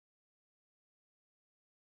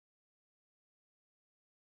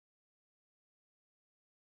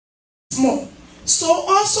more. So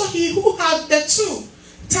also he who had the 2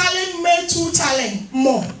 talent made 2 talent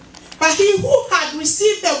more. But he who had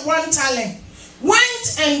received the 1 talent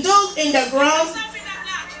went and dug in the ground,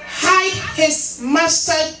 hid his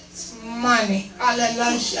master's money.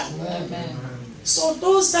 Hallelujah. Amen. So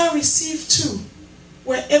those that received 2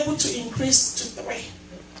 were able to increase to 3.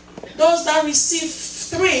 Those that received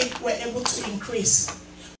 3 were able to increase.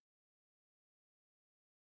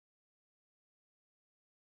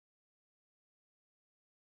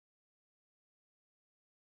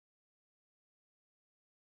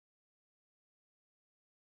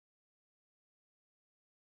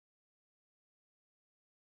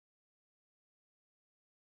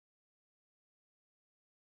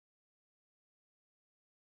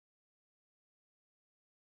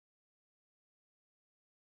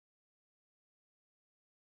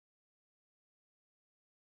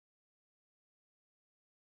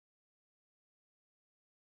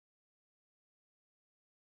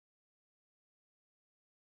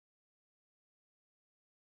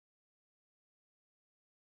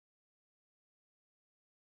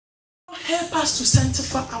 Help us to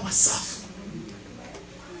sanctify ourselves.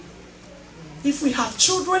 If we have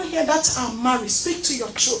children here that are married, speak to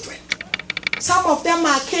your children. Some of them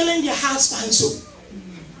are killing their husbands. So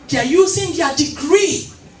they are using their degree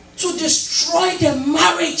to destroy their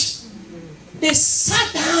marriage. They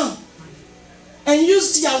sat down and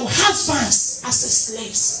used their husbands as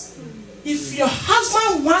slaves. If your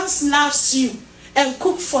husband once loves you and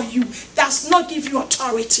cook for you, does not give you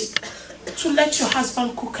authority to let your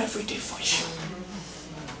husband cook every day for you.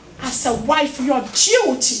 As a wife, your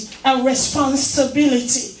duty and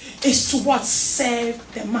responsibility is to what? Serve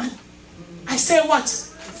the man. I say what?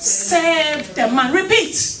 Serve the man.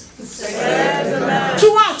 Repeat. Serve the man. To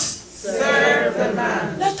what? Serve the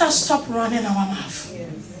man. Let us stop running our mouth.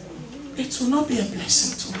 It will not be a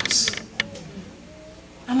blessing to us.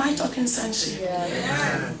 Am I talking sense here?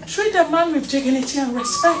 Yeah. Treat the man with dignity and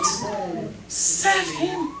respect. Serve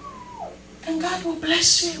him. And God will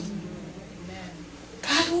bless you.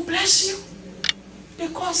 God will bless you.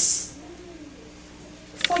 Because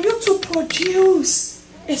for you to produce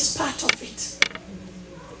is part of it.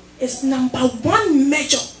 It's number 1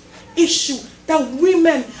 major issue that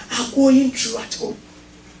women are going through at home.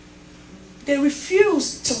 They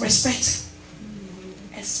refuse to respect.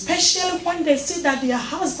 Especially when they see that their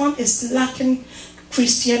husband is lacking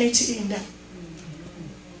Christianity in them.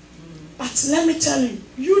 But let me tell you,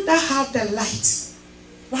 you that have the light,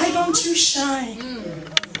 why don't you shine?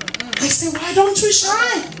 I say, why don't you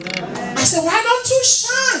shine? I say, why don't you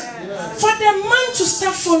shine? For the man to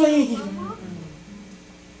start following him.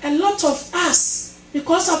 A lot of us,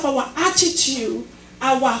 because of our attitude,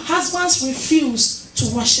 our husbands refuse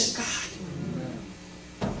to worship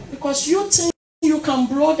God. Because you think you can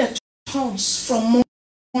blow the tongues from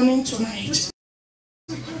morning to night.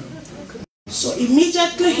 So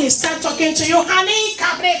immediately he starts talking to you, honey,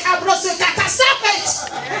 stop it! Stop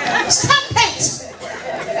it!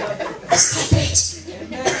 Stop it!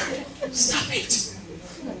 Stop it!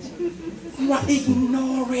 You are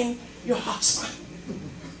ignoring your husband.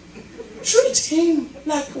 Treat him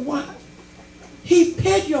like one. He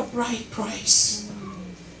paid your bride price.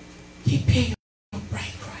 He paid your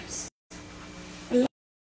bride price. A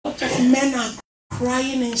lot of men are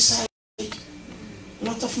crying inside. A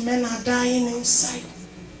lot of men are dying inside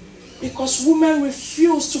because women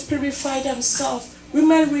refuse to purify themselves.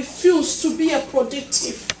 Women refuse to be a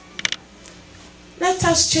productive. Let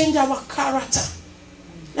us change our character.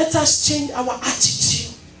 Let us change our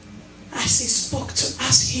attitude. As he spoke to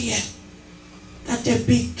us here, that the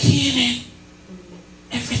beginning,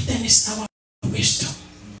 everything is our wisdom.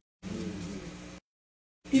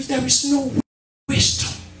 If there is no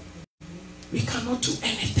wisdom, we cannot do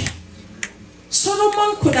anything.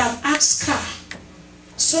 Solomon could have asked car.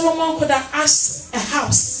 Solomon could have asked a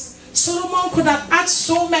house. Solomon could have asked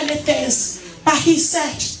so many things. But he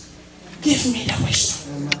said, give me the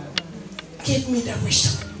wisdom. Give me the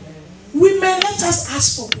wisdom. Women, let us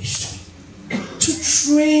ask for wisdom to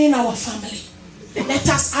train our family. Let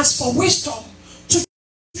us ask for wisdom to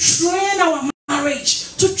train our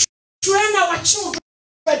marriage, to train our children,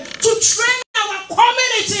 to train our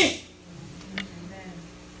community.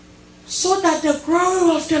 So that the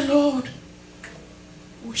glory of the Lord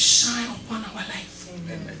will shine upon our life.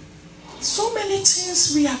 Amen. So many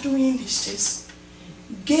things we are doing these days.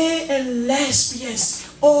 Gay and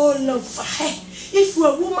lesbians all over. Hey, if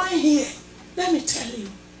you're a woman here, let me tell you,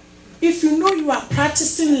 if you know you are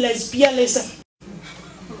practicing lesbianism,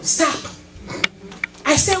 stop.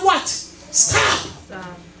 I say what? Stop.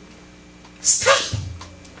 Stop.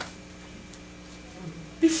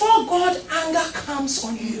 Before God anger comes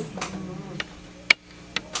on you.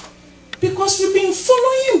 Because we've been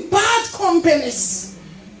following bad companies.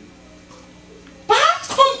 Bad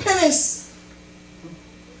companies.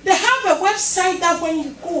 They have a website that when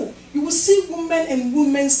you go, you will see women and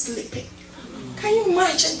women sleeping. Can you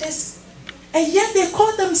imagine this? And yet they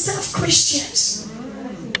call themselves Christians.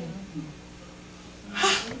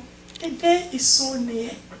 The day is so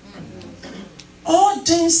near. All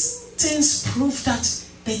these things prove that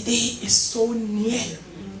the day is so near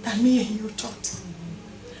that me and you thought.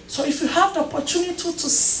 So if you have the opportunity to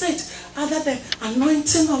sit under the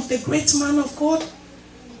anointing of the great man of God,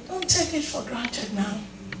 don't take it for granted now.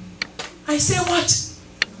 I say what?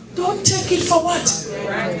 Don't take it for what?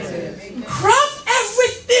 Grab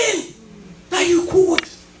everything that you could,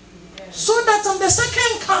 so that on the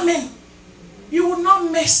second coming, you will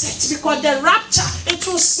not miss it, because the rapture, it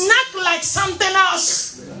will snap like something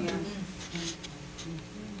else.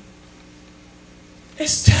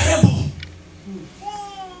 It's terrible.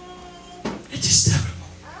 It is terrible.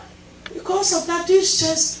 Because of that, these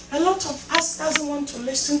days, a lot of us doesn't want to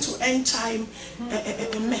listen to end time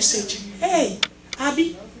message. Hey,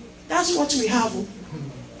 Abby, that's what we have.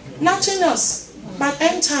 Nothing else but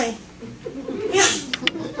end time. Yeah,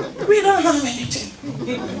 we don't have anything.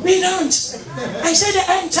 We don't. I say the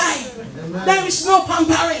end time. There is no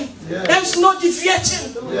pampering. There is no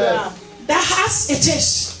deviating. That as it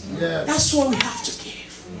is. That's what we have to give.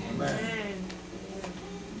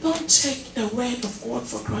 Don't take the word of God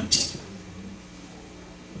for granted.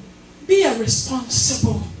 Be a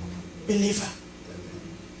responsible believer.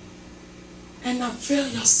 And avail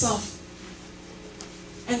yourself.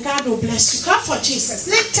 And God will bless you. Clap for Jesus.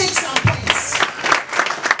 Let's take some points.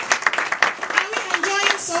 Are we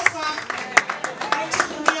enjoying so far?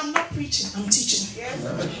 I'm not preaching, I'm teaching.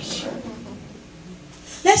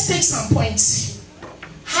 Let's take some points.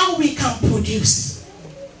 How we can produce.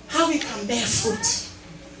 How we can bear fruit.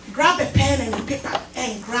 Grab a pen and a paper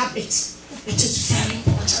and grab it. It is very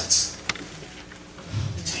important.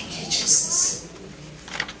 Thank you, Jesus.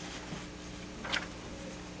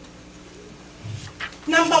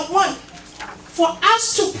 Number one, for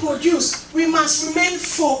us to produce, we must remain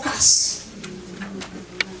focused.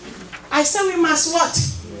 I say we must what?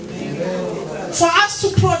 For us to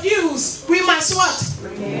produce, we must what?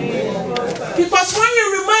 Because when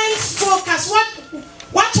you remain focused,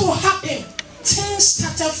 what will happen? Things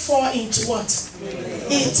started fall into what?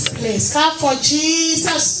 Its place. Clap for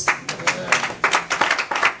Jesus.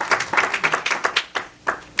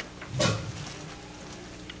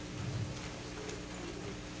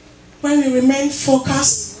 When we remain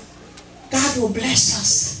focused, God will bless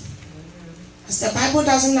us. As the Bible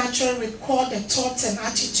doesn't naturally record the thoughts and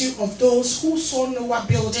attitude of those who saw Noah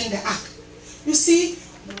building the ark. You see,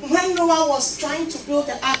 when Noah was trying to build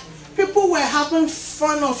the ark, people were having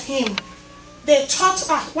fun of him. They thought,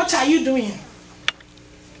 what are you doing?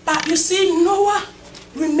 But you see, Noah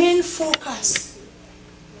remained focused.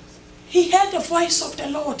 He heard the voice of the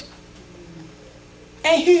Lord.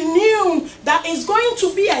 And he knew that it's going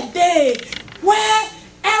to be a day where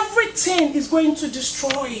everything is going to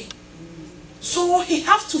destroy. So he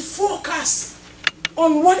has to focus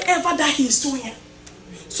on whatever that he's doing.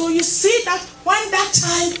 So you see that when that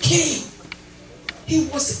time came, he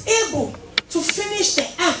was able to finish the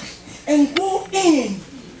ark and go in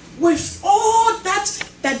with all that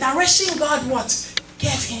the direction God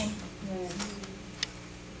gave him.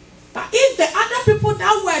 But if the other people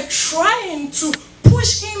that were trying to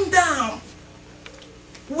push him down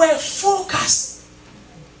were focused,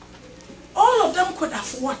 all of them could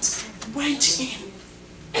have went in.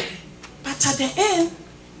 But at the end,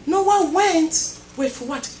 Noah went with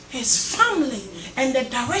his family and the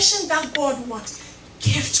direction that God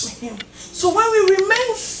gave to him. So when we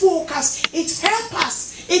remain focused, it helps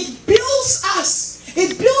us, it builds us,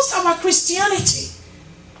 it builds our Christianity.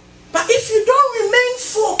 But if you don't remain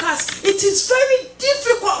focused, it is very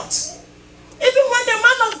difficult. Even when the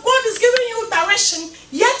man of God is giving you direction,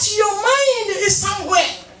 yet your mind is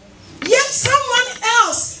somewhere. Yet someone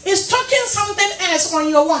else is talking something else on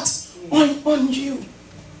your on you.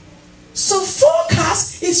 So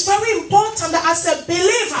focus is very important. As a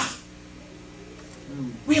believer,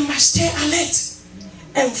 we must stay alert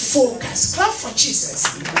and focus. Clap for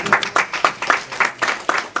Jesus.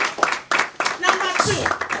 Number two,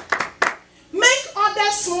 make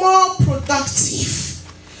others more productive.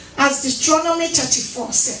 As Deuteronomy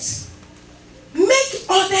 34 says, make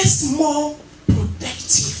others more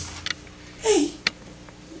productive. Hey,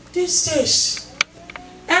 these days,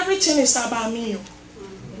 everything is about me.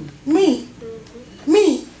 Me.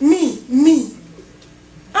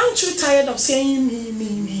 Aren't you tired of saying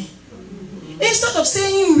me? instead of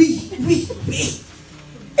saying we.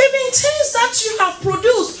 Even things that you have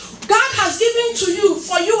produced, God has given to you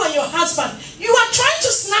for you and your husband, you are trying to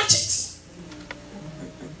snatch it.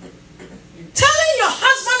 Telling your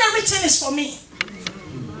husband everything is for me.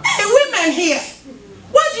 Hey, women here,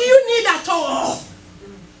 what do you need at all?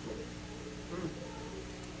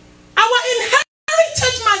 Our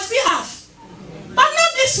inheritance must be half, but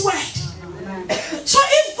not this word. So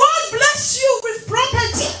if God bless you with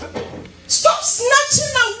property, stop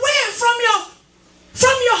snatching away from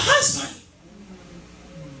your husband.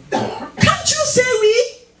 Can't you say we?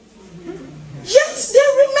 Yes, they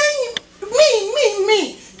remain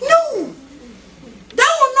me. No.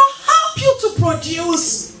 That will not help you to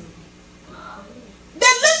produce.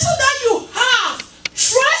 The little that you have,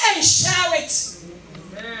 try and share it.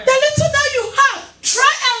 The little that you have,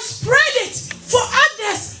 try and spread it for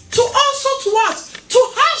others to also to what? To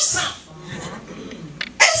have some.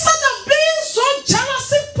 Instead of being so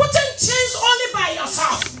jealous and putting things only by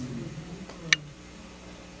yourself.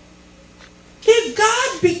 If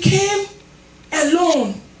God became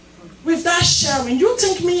alone with that sharing, you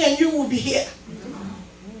think me and you will be here?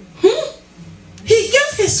 He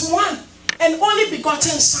gave his one and only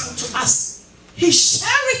begotten son to us. He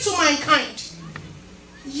shared it to mankind.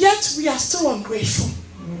 Yet we are still ungrateful.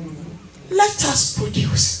 Let us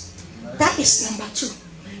produce. That is number 2.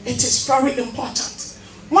 It is very important.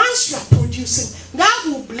 Once you are producing, God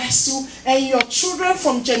will bless you, and your children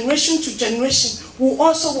from generation to generation will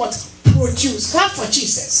also what? Produce. Clap for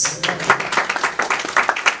Jesus.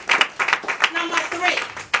 Number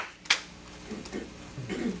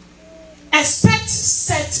 3. Expect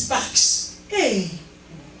setbacks. Hey.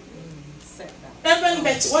 Rev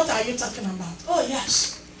Betty, what are you talking about? Oh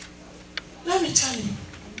yes. Let me tell you.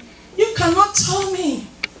 You cannot tell me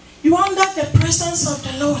you are under the presence of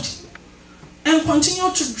the Lord and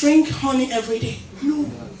continue to drink honey every day. No.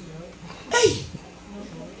 Hey.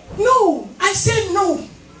 No. I said no.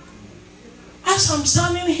 As I'm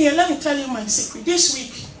standing here, let me tell you my secret. This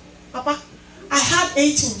week, Papa, I had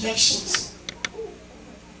 8 injections.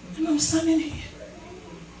 And I'm standing here.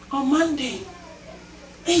 On Monday,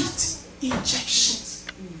 8 injections.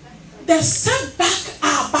 The setback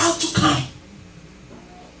are about to come.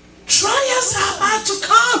 Trials are about to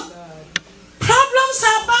come. Problems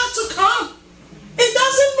are about to come. It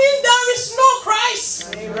doesn't mean there is no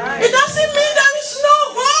Christ. It doesn't mean there is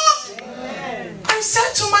no God. I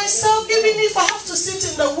said to myself, even if I have to sit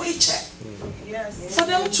in the wheelchair for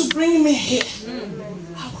them to bring me here,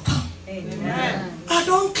 I will come. I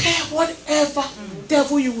don't care whatever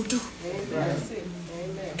devil you will do.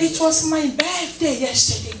 It was my birthday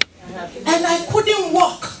yesterday and I couldn't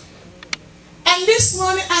walk. And this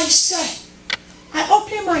morning I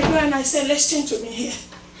opened my door and I said, listen to me here.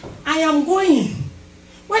 I am going,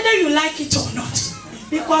 whether you like it or not,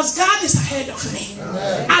 because God is ahead of me.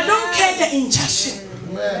 I don't care the injection.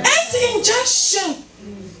 8 injection,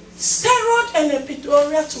 steroid and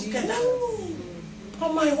epidural together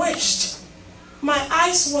on my waist. My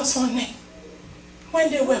eyes was on it when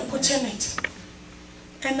they were putting it.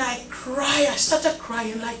 And I started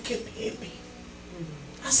crying like a baby.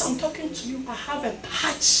 As I'm talking to you, I have a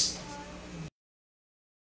patch.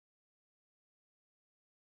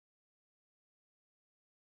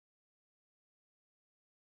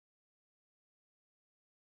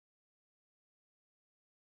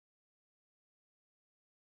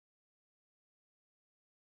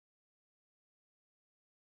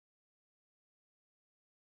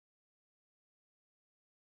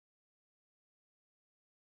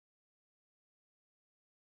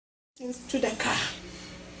 To the car.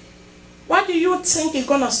 What do you think is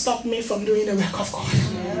going to stop me from doing the work of God?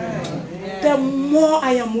 The more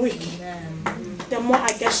I am weak, the more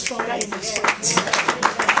I get stronger in the spirit.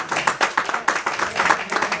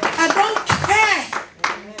 I don't care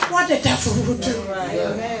what the devil will do.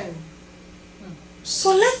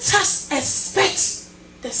 So let us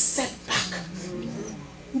expect the setback.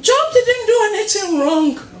 Job didn't do anything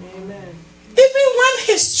wrong. Even when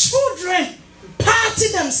his children party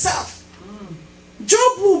themselves,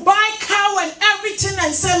 Job will buy cow and everything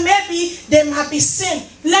and say maybe they might be sin.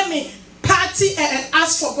 Let me party and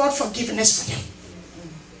ask for God forgiveness for them.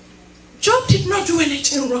 Job did not do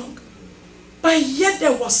anything wrong, but yet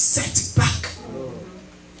there was setback.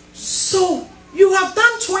 So you have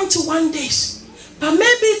done 21 days, but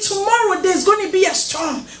maybe tomorrow there's going to be a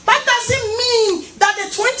storm. That doesn't mean that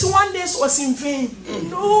the 21 days was in vain.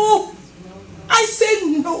 No. I said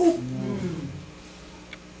no.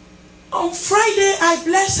 On Friday, I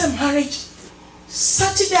blessed a marriage.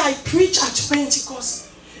 Saturday, I preached at Pentecost.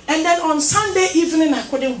 And then on Sunday evening, I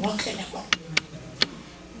couldn't walk anymore.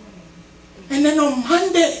 And then on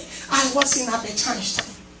Monday, I was in Aberdeen.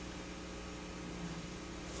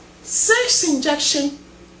 6 injections.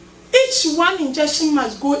 Each one injection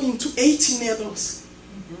must go into 80 needles.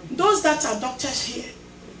 Those that are doctors here.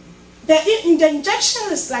 The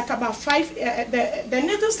injection is like about 5, the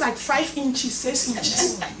needle is like 5 inches, 6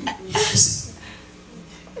 inches. Yes.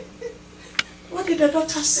 What did the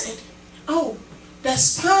doctor say? Oh, the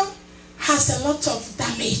spine has a lot of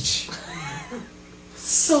damage.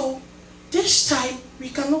 So this time we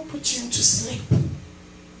cannot put you into sleep.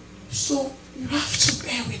 So you have to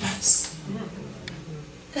bear with us.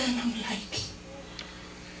 And I'm like,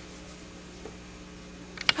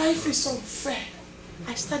 life is unfair.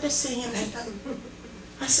 I started saying like that.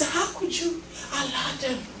 I said, how could you allow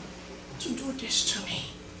them to do this to me?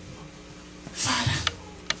 Father,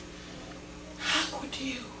 how could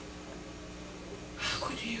you? How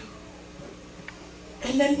could you?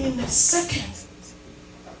 And then in a second,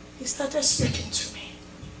 he started speaking to me.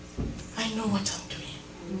 I know what I'm doing.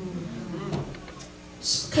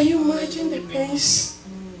 So can you imagine the pains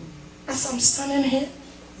as I'm standing here?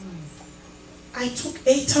 I took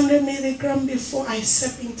 800 milligrams before I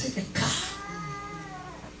stepped into the car.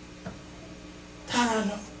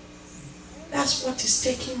 Tarano. That's what is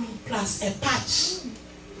taking me, plus a patch.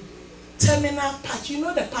 Terminal patch. You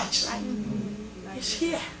know the patch, right? It's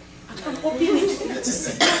here. I can open it for you to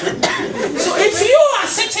see. So if you are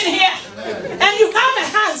sitting here and you have a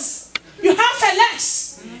hands, you have a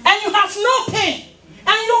legs, and you have no pain,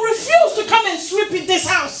 and you refuse to come and sweep in this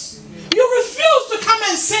house, you refuse to come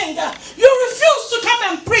and sing, you refuse to come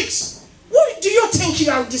and preach, what do you think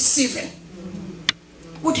you are deceiving?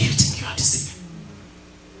 What do you think you are deceiving?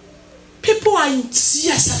 People are in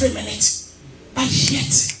tears every minute, but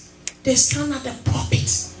yet they stand at the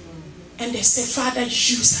pulpit and they say, Father,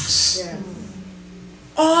 use us. Yeah.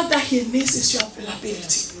 All that he needs is your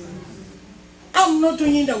availability. I'm not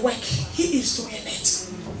doing the work, he is doing it.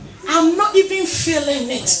 I'm not even feeling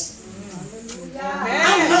it.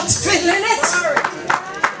 I'm not feeling it.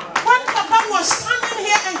 When Papa was standing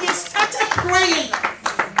here and he started praying,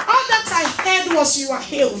 all that I heard was, you are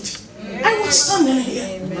healed. I was standing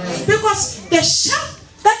here because the shock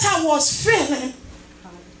that I was feeling,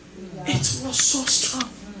 it was so strong.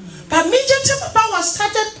 But immediately Papa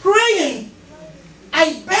started praying,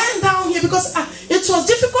 I bent down here because it was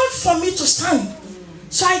difficult for me to stand.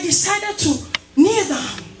 So I decided to kneel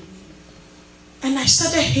down. And I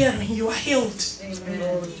started hearing, you are healed. And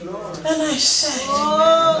I said,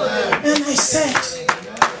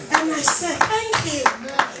 thank you.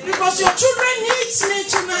 Because your children needs me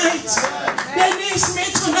tonight. They needs me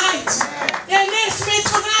tonight. They needs me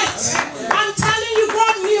tonight. I'm telling you,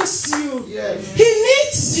 God needs you. He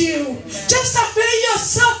needs you. Just avail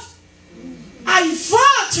yourself. I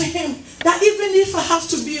vow to him that even if I have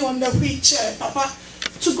to be on the wheelchair, Papa,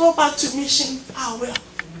 to go back to mission, I will.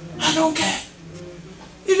 I don't care.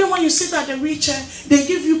 Even when you sit at the wheelchair, they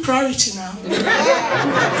give you priority now.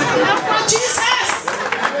 Jesus!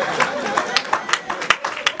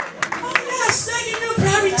 Oh yes, they give you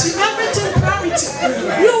priority, everything priority.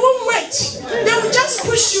 You won't wait. They will just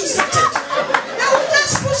push you started. They will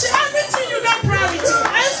just push you, everything you got priority.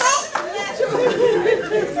 And so,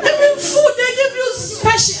 even food, they give you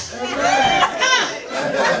special.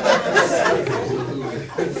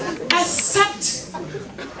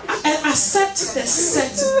 Accept the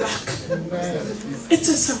setback. It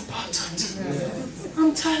is important.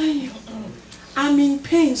 I'm telling you. I'm in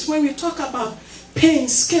pains. When we talk about pain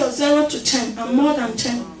scale 0 to 10, I'm more than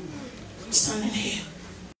 10. I'm standing here.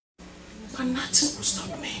 But nothing will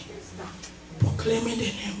stop me proclaiming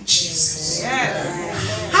the name of Jesus.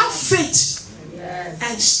 Have faith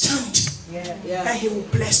and stand, and he will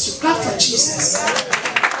bless you. Clap for Jesus.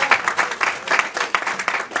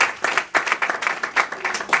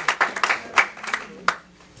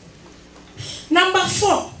 Number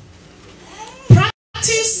 4,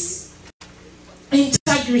 practice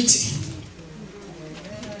integrity.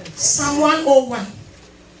 Psalm 101.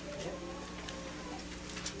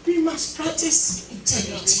 We must practice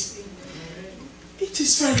integrity. It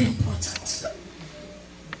is very important.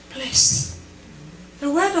 Please. The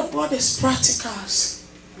word of God is practical.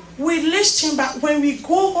 We listen, but when we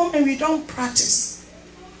go home and we don't practice,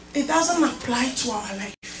 it doesn't apply to our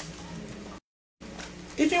life.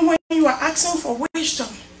 Even when you are asking for wisdom,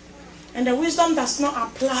 and the wisdom does not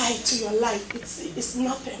apply to your life, it's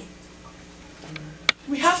nothing.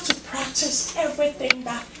 We have to practice everything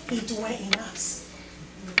that He doing in us.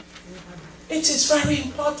 It is very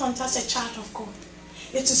important as a child of God.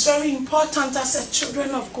 It is very important as a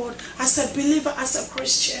children of God, as a believer, as a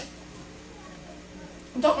Christian.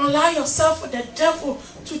 Don't allow yourself for the devil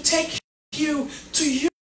to take you to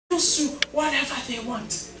use you whatever they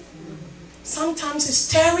want. Sometimes it's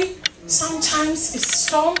scary, sometimes it's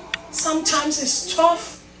storm, sometimes it's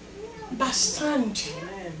tough, but stand.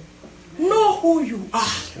 Know who you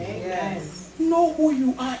are. Know who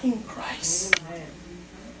you are in Christ.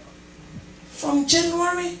 From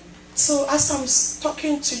January till as I'm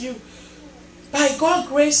talking to you, by God's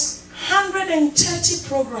grace, 130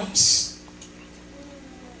 programs.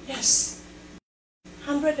 Yes,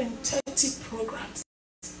 130 programs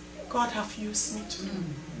God have used me to do.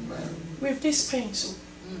 With this pain, so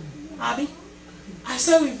Abby, I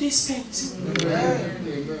said with this pain.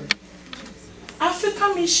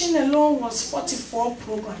 African Mission alone was 44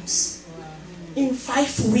 programs in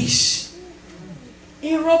 5 weeks.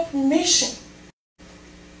 Europe Mission,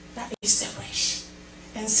 that is the wish.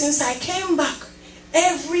 And since I came back,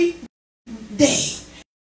 every day,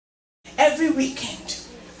 every weekend,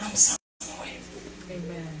 I'm somewhere.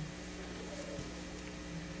 Amen.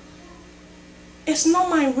 It's not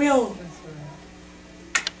my will.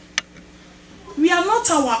 We are not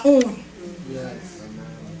our own. Yes.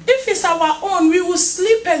 If it's our own, we will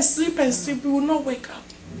sleep and sleep and sleep. We will not wake up.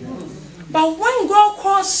 But when God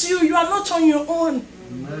calls you, you are not on your own.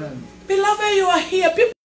 Amen. Beloved, you are here.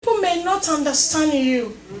 People may not understand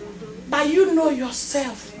you, but you know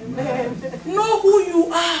yourself. Amen. Know who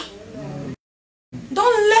you are.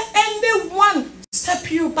 Don't let anyone step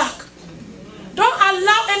you back. Don't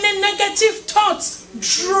allow any negative thoughts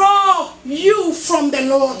draw you from the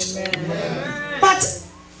Lord. Amen. But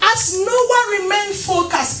as Noah remained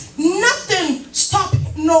focused, nothing stopped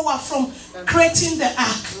Noah from creating the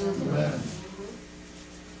ark. Amen.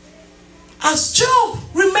 As Job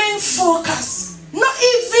remained focused, not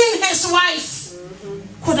even his wife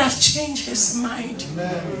could have changed his mind.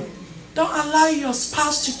 Amen. Don't allow your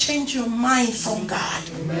spouse to change your mind from God.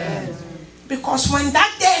 Amen. Because when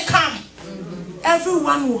that day comes,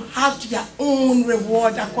 everyone will have their own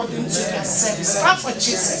reward according to their service. Clap for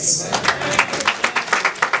Jesus.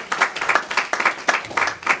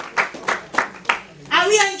 Are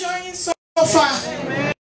we enjoying so far?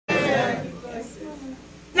 Amen.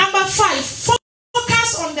 Number 5,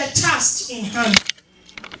 focus on the task in hand.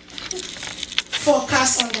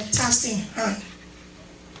 Focus on the task in hand.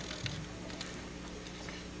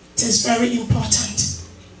 It is very important.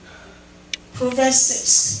 Proverbs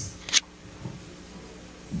 6.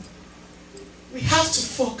 We have to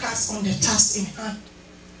focus on the task in hand.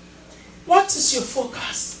 What is your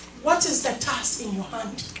focus? What is the task in your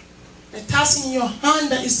hand? The task in your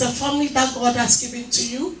hand is the family that God has given to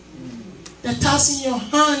you. The task in your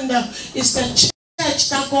hand is the church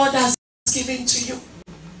that God has given to you.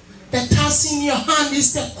 The task in your hand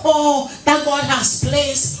is the call that God has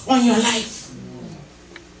placed on your life.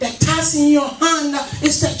 The task in your hand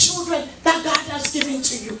is the children that God has given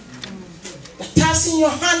to you. The task in your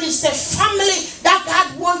hand is the family that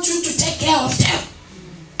God wants you to take care of them.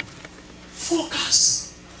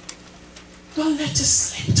 Focus. Don't let it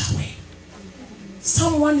slip away.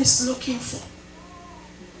 Someone is looking for.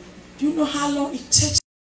 Do you know how long it takes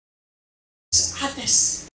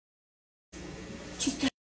others to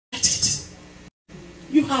get it?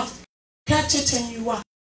 You have got it and you are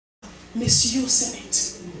misusing it.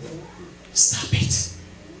 Stop it.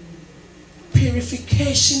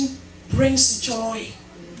 Purification brings joy.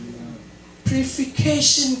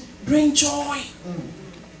 Purification brings joy.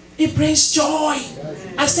 It brings joy.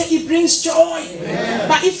 I say it brings joy. Yes.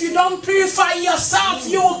 But if you don't purify yourself,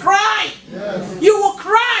 you will cry. Yes. You will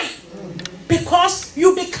cry because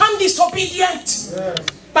you become disobedient. Yes.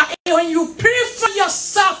 But when you purify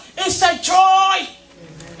yourself, it's a joy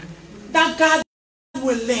that God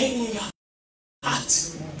will lay in your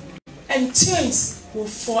heart. And things will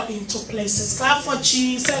fall into places. Clap for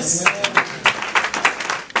Jesus. Amen.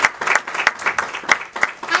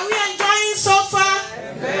 Are we enjoying so far?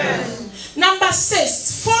 Amen. Number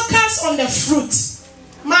 6, focus on the fruit.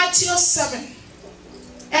 Matthew 7.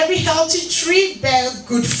 Every healthy tree bears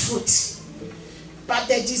good fruit, but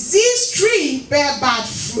the diseased tree bears bad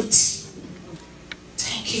fruit.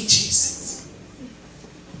 Thank you, Jesus.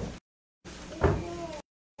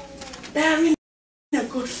 Bearing a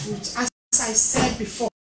good fruit, as I said before,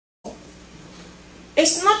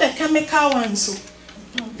 it's not the chemical ones,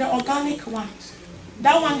 the organic ones.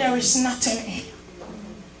 That one there is nothing in.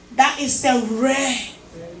 That is the rain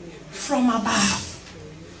from above.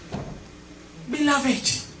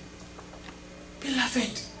 Beloved,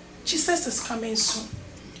 Jesus is coming soon.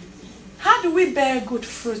 How do we bear good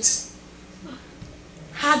fruit?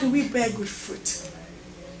 How do we bear good fruit?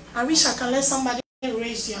 I wish I can let somebody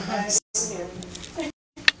raise their hands.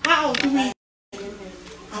 How do we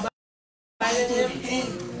abide in Him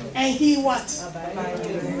and and he what?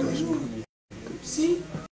 See?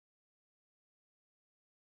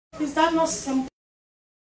 Is that not simple?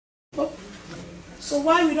 So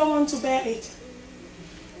why we don't want to bear it?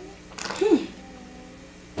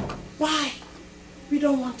 Why we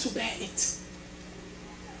don't want to bear it?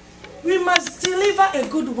 We must deliver a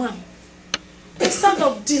good one instead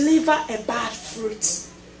of deliver a bad fruit.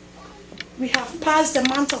 We have passed the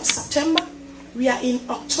month of September. We are in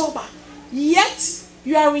October. Yet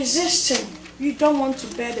you are resisting. You don't want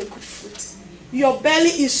to bear the good fruit. Your belly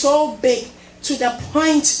is so big to the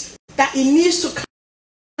point that it needs to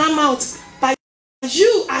come out. But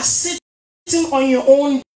you are sitting on your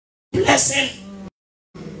own blessing.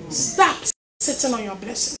 Stop sitting on your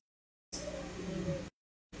blessing.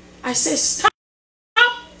 I say stop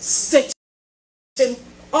sitting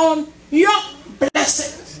on your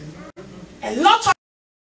blessing. A lot of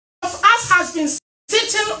us has been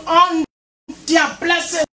sitting on their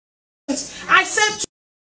blessings. I said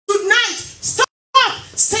tonight, stop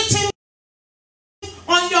sitting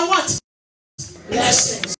on your what?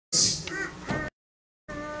 Blessings.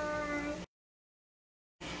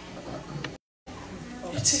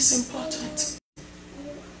 It is important.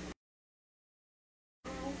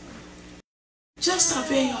 Just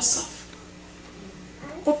avail yourself.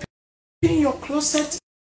 Open your closet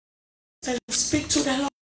and speak to the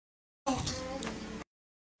Lord.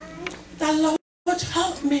 The Lord,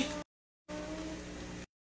 help me.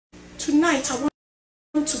 Tonight I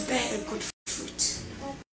want to bear a good fruit.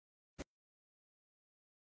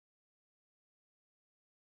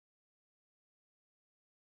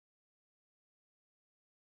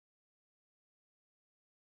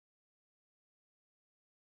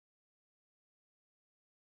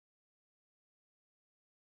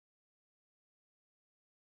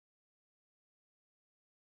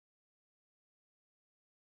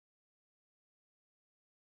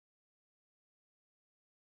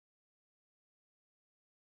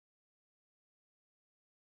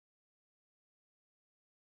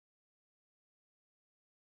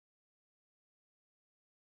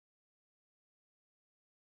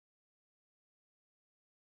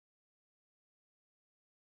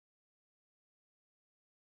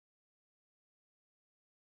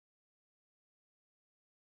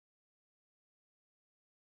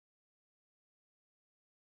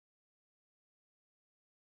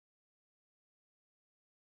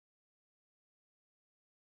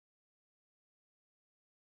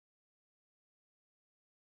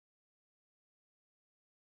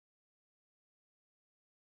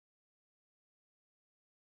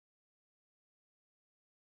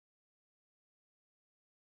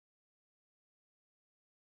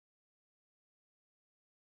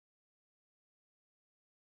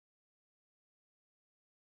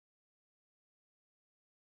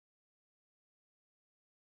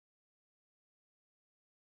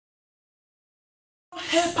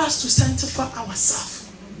 Help us to sanctify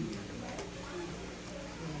ourselves.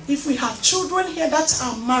 If we have children here that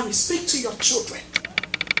are married, speak to your children.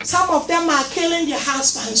 Some of them are killing their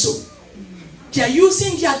husbands. So they are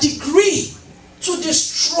using their degree to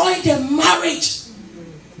destroy their marriage.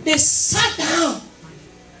 They sat down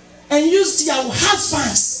and used their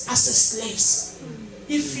husbands as slaves.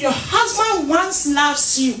 If your husband once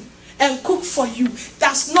loves you and cook for you,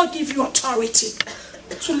 does not give you authority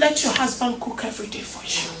to let your husband cook every day for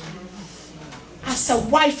you. As a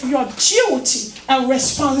wife, your duty and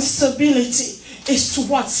responsibility is to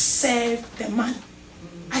what? Serve the man.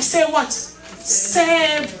 I say what?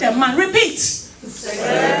 Serve the man. Repeat.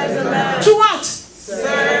 Serve the man. To what?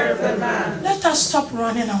 Serve the man. Let us stop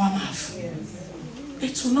running our mouth.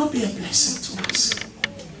 It will not be a blessing to us.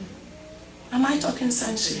 Am I talking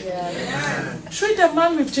sense here? Yes. Treat the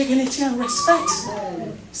man with dignity and respect.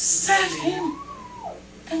 Serve him.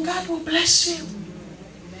 And God will bless you.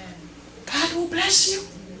 God will bless you.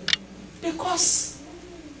 Because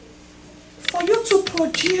for you to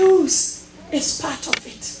produce is part of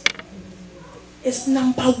it. It's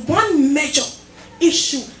number one major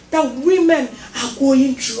issue that women are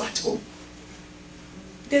going through at home.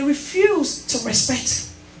 They refuse to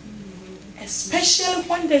respect. Especially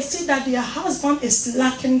when they see that their husband is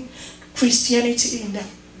lacking Christianity in them.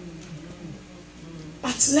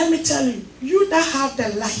 But let me tell you, you that have the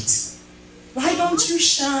light, why don't you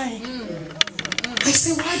shine? I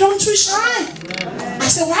say, why don't you shine? I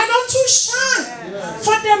say, why don't you shine?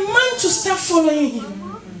 For the man to start following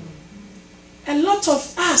him. A lot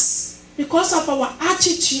of us, because of our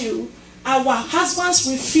attitude, our husbands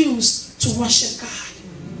refuse to worship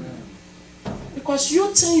God. Because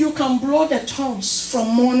you think you can blow the tongues from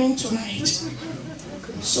morning to night.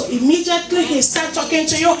 So immediately he started talking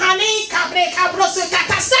to you, honey, stop it!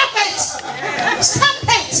 Stop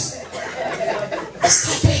it!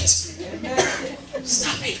 Stop it!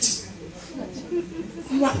 Stop it!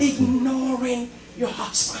 You are ignoring your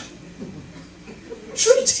husband.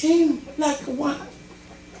 Treat him like one.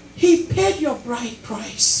 He paid your bride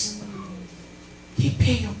price. He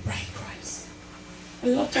paid your bride price. A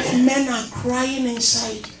lot of men are crying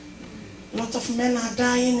inside. A lot of men are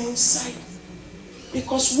dying inside.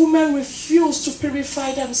 Because women refuse to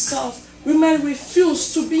purify themselves. Women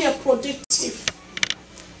refuse to be a productive.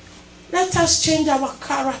 Let us change our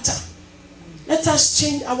character. Let us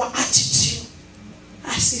change our attitude.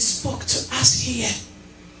 As he spoke to us here,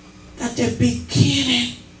 at the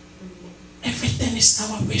beginning, everything is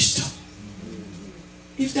our wisdom.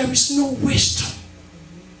 If there is no wisdom,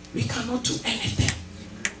 we cannot do anything.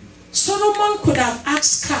 Solomon could have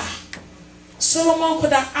asked car. Solomon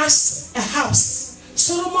could have asked a house.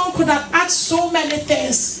 Solomon could have asked so many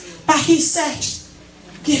things. But he said,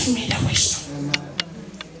 give me the wisdom.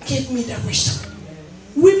 Give me the wisdom.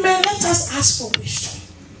 Women, let us ask for wisdom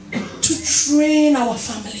to train our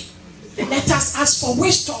family. Let us ask for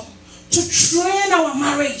wisdom to train our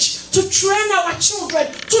marriage, to train our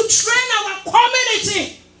children, to train our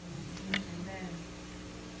community.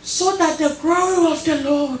 So that the glory of the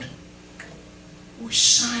Lord will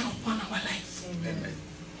shine upon our life. Amen.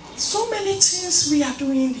 So many things we are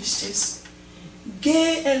doing these days.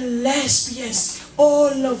 Gay and lesbians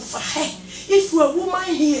all over. Hey, if you're a woman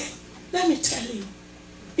here, let me tell you,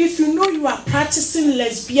 if you know you are practicing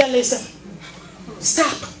lesbianism,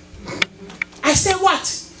 stop. I say what?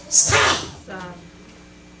 Stop. Stop.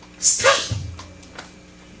 Stop.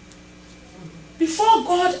 Before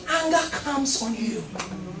God's anger comes on you.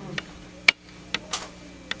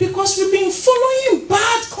 Because we've been following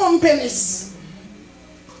bad companies.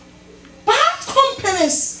 Bad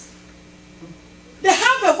companies. They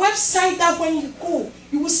have a website that when you go,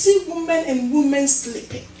 you will see women and women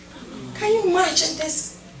sleeping. Can you imagine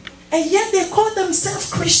this? And yet they call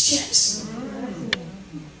themselves Christians.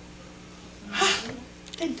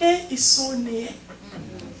 The day is so near.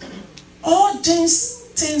 All these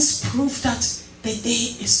things prove that the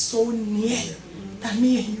day is so near that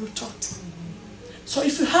me and you thought. So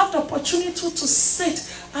if you have the opportunity to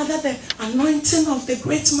sit under the anointing of the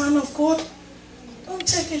great man of God, don't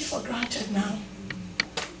take it for granted now.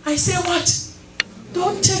 I say what?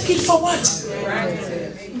 Don't take it for what?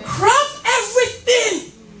 Grab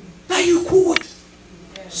everything that you could.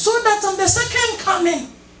 So that on the second coming,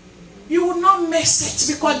 you will not miss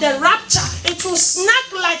it. Because the rapture, it will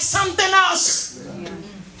snap like something else.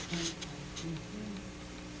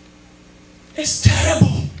 It's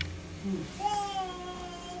terrible.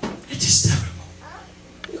 It is terrible.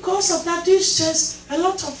 Because of that, these days, a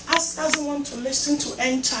lot of us doesn't want to listen to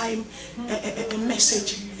end time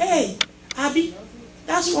message. Hey, Abby,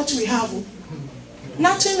 that's what we have.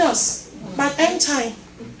 Nothing else but end time.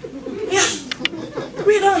 Yeah,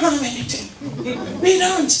 we don't have anything. We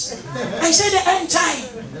don't. I say the end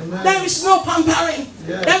time. There is no pampering.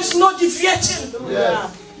 There is no deviating.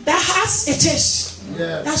 That has it is.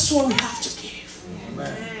 That's what we have to give.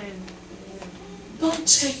 Don't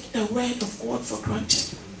take the word of God for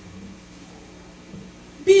granted.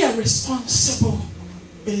 Be a responsible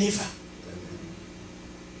believer.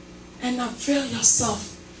 And avail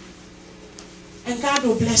yourself. And God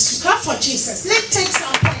will bless you. Clap for Jesus. Let's take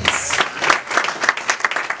some points.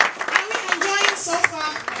 Are we enjoying so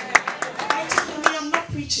far? I'm not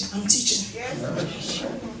preaching, I'm teaching.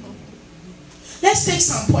 Let's take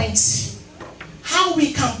some points. How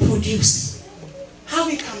we can produce. How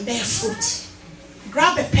we can bear fruit.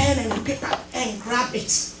 Grab a pen and a paper and grab it.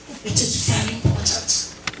 It is very important.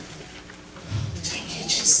 Thank you,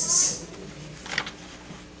 Jesus.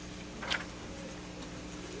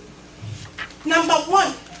 Number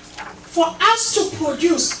one, for us to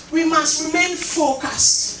produce, we must remain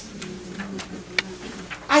focused.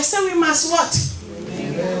 I say we must what?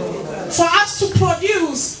 For us to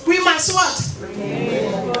produce, we must what?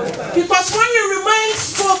 Because when you remain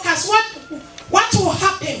focused, what will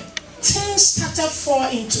happen? Things started fall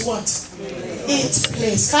into what? Its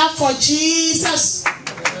place. Clap for Jesus.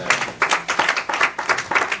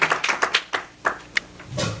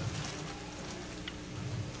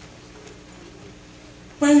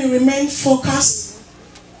 When we remain focused,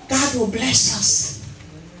 God will bless us.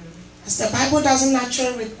 As the Bible doesn't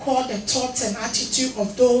naturally record the thoughts and attitude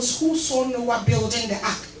of those who saw Noah building the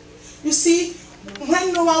ark. You see,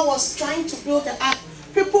 when Noah was trying to build the ark,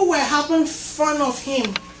 people were having fun of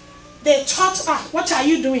him. They thought, what are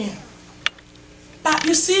you doing? But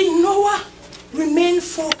you see, Noah remained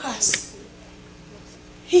focused.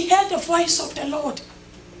 he heard the voice of the Lord.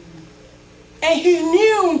 And he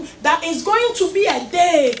knew that it's going to be a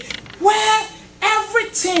day where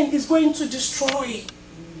everything is going to destroy.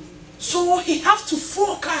 So he has to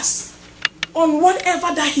focus on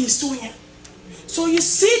whatever that he's doing. So you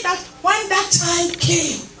see that when that time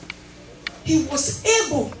came, he was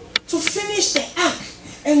able to finish the ark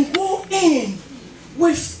and go in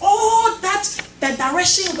with all that the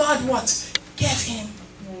direction God gave him.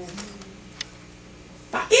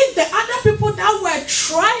 But if the other people that were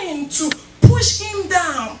trying to push him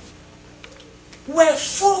down were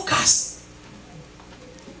focused,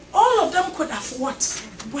 all of them could have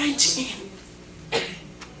went in.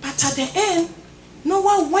 But at the end,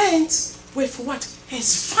 Noah went with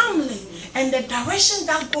his family and the direction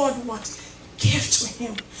that God gave to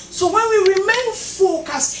him. So when we remain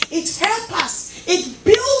focused, it helps us, it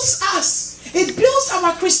builds us, it builds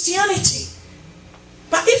our Christianity.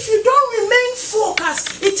 But if you don't remain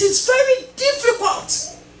focused, it is very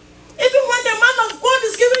difficult. Even when the man of God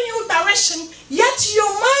is giving you direction, yet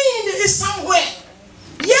your mind is somewhere.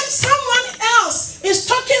 Yet someone else is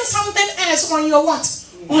talking something else on your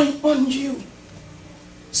on you.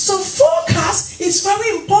 So focus is very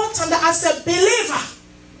important. As a believer,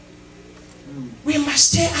 we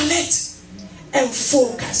must stay alert and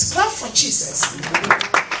focus. Clap for Jesus.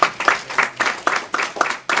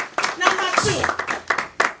 Number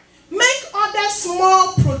 2, make others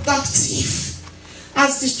more productive.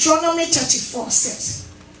 As Deuteronomy 34 says,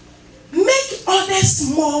 make others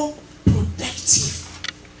more productive.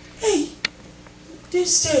 Hey,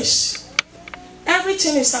 these days,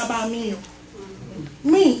 everything is about me.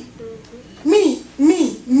 Me.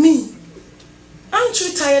 Aren't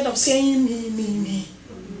you tired of saying me?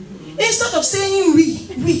 Instead of saying we.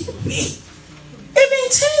 Even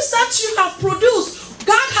things that you have produced,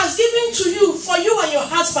 God has given to you for you and your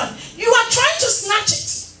husband, you are trying to snatch it.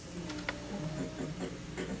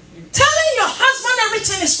 Telling your husband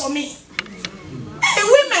everything is for me. Hey,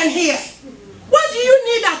 women here, what do you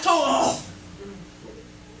need at all?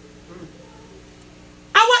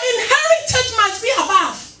 Our inheritance must be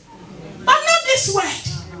above, but not this word.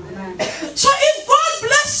 So if God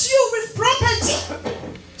bless you with property,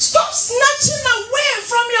 stop snatching away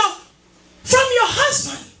from your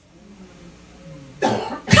husband.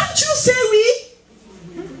 Can't you say we?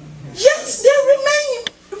 Yes, they remain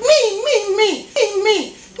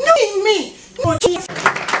me.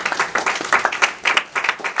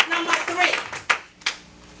 Number 3,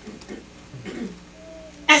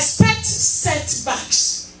 expect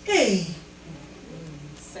setbacks. Hey,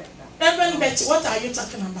 Rev Betty, what are you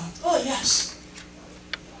talking about? Oh yes,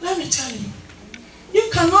 let me tell you. You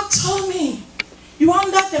cannot tell me you are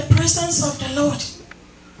under the presence of the Lord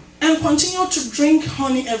and continue to drink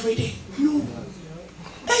honey every day. No.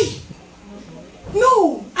 Hey,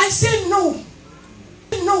 no. I say no.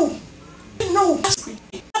 No.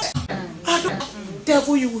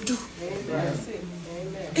 Devil, you will do.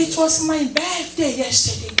 It was my birthday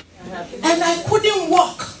yesterday, and I couldn't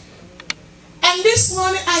walk. And this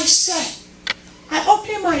morning I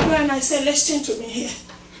opened my door and I said, listen to me here.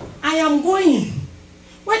 I am going,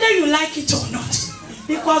 whether you like it or not,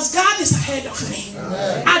 because God is ahead of me.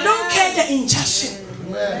 I don't care the injection.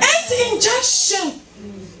 8 injection,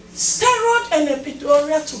 steroid and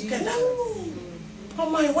epidural together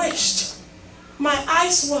on my waist. My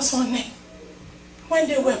eyes was on it when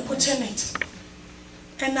they were putting it.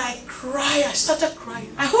 And I started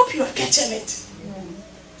crying. I hope you are getting it.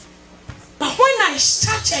 But when I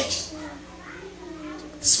started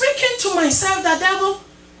speaking to myself, the devil,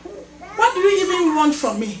 what do you even want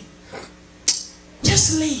from me?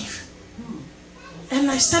 Just leave. And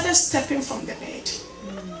I started stepping from the bed.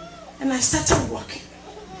 And I started walking.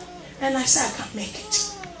 And I said, I can make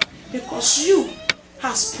it. Because you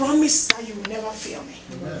has promised that you will never fail me.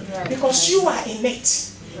 Because you are in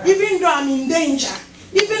it. Even though I'm in danger,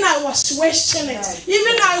 even I was wasting it,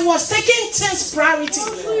 even I was taking things priority.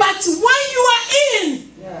 But when you are in,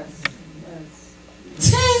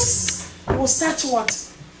 things will start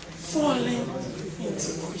falling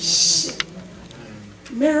into position.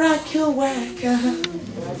 Miracle worker.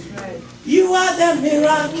 You are the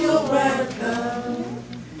miracle worker.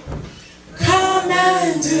 Come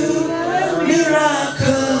and do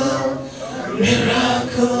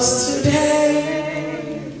miracles today.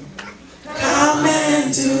 Come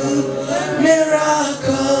and do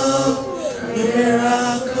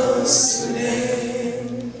miracles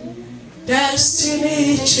today.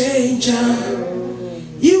 Destiny changer.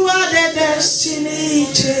 You are the destiny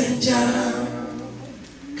changer.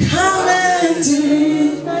 Come and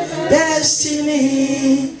do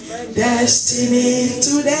destiny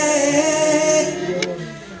today.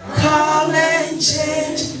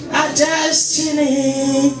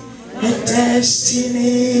 destiny, a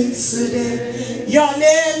destiny today. Your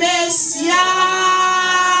name is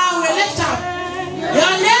Yahweh. Lift up.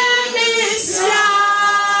 Your name is Yahweh.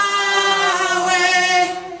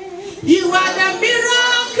 You are the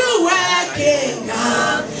miracle working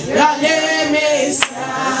God. Your name is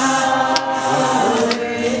Yahweh.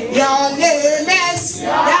 Your name is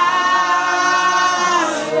Yahweh.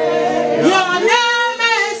 Your name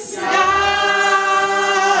is Yahweh.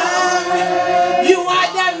 You are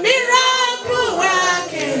the miracle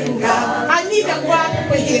working God. I need a word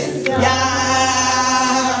for here. Yahweh.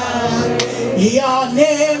 Your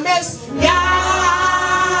name is Yahweh.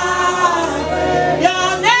 Your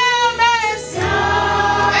name is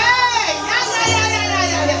Yahweh. Hey,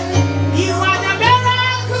 yeah. You are the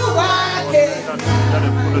miracle working God.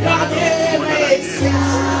 Your name is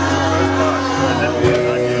Yahweh.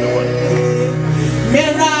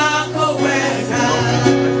 Miracle worker.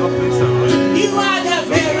 You are the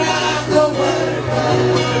miracle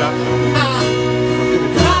worker.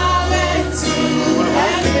 Come into a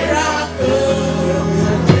miracle.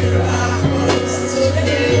 Miracles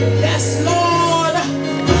today. Yes, Lord.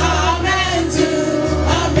 Come into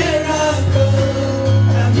a miracle.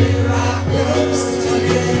 Miracles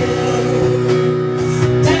today.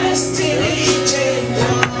 Destiny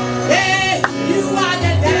changer. Hey, you are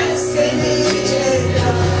the destiny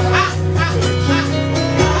changer.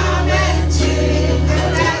 Come and change the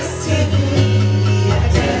destiny.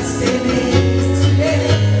 Destiny today.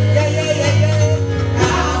 Yeah.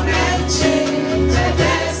 Come and change the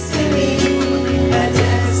destiny.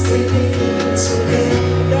 Destiny today.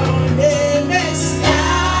 Your name is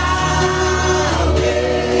Yahweh.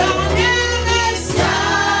 Your name is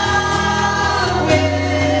Yahweh.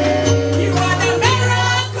 You are the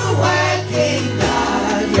miracle working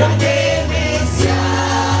God. Your name is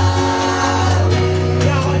Yahweh.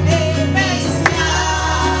 Your name is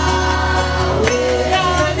Yahweh.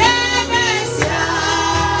 Your name is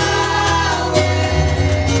Yahweh.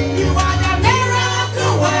 You are the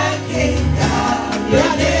miracle working God.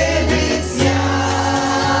 Your name is Yahweh.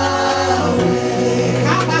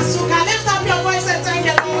 Abasuka, lift up your voice and thank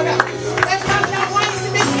the Lord. Lift up your voice,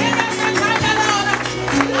 be serious and thank the Lord.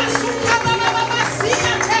 Asuka, baba, baba, see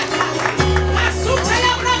and tell. Asuka,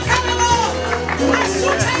 ya braka,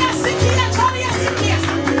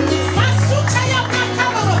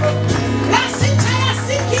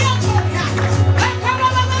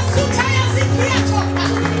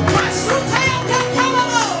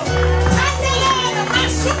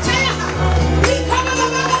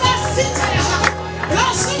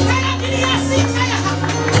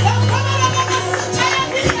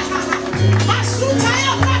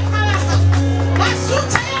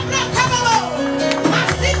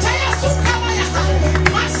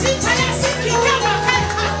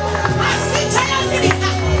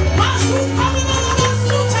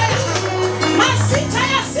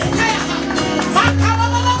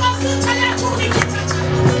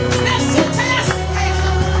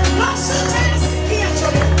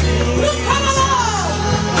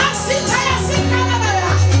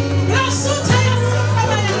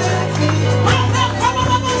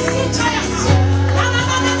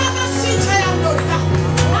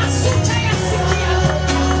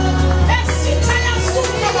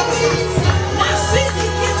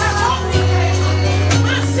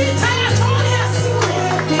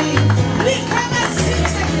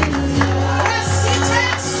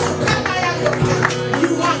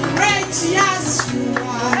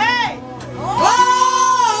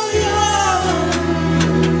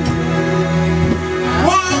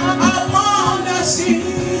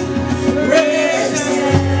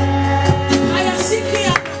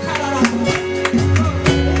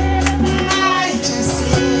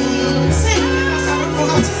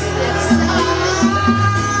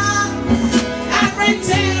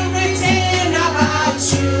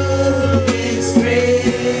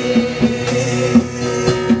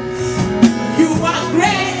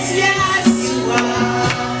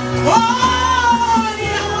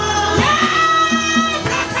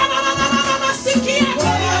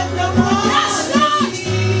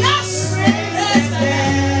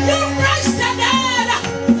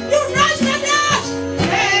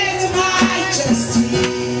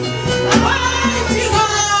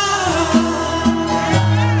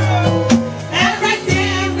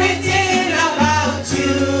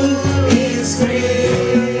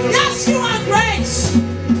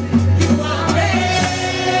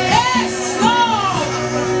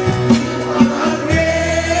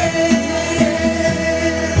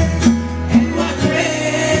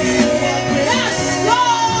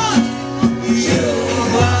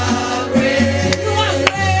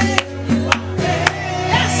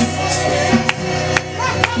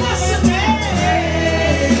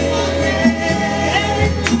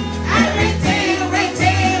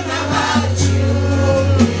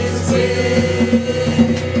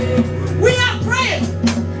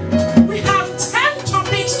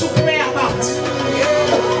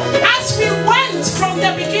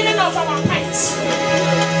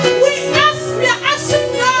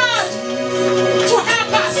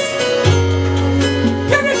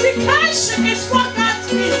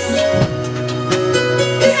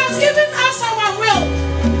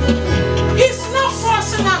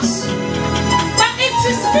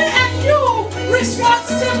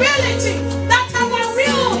 responsibility that our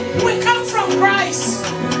will will come from Christ.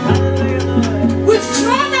 We've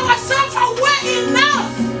thrown ourselves away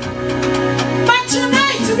enough. But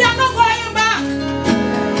tonight we are not going back.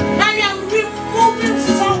 And we are moving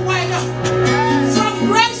forward from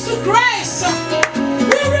grace to grace.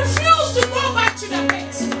 We refuse to go back to the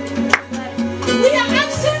pit. We are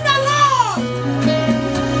asking the Lord.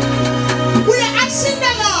 We are asking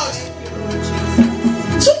the Lord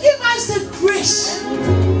to give us the grace.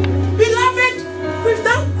 Beloved,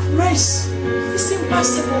 without grace, it's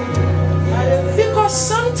impossible. Because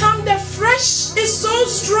sometimes the flesh is so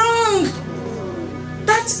strong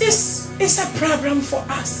that is a problem for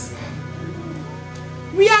us.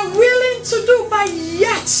 We are willing to do, but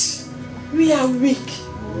yet we are weak.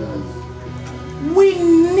 We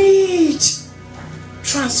need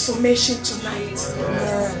transformation tonight.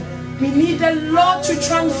 We need the Lord to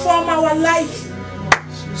transform our life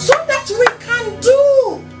so that we can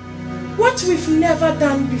do what we've never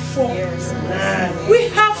done before. We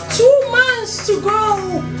have 2 months to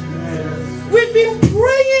go. We've been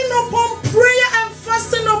praying upon prayer and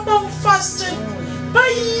fasting upon fasting,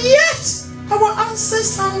 but yet our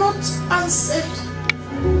answers are not answered.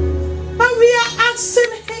 But we are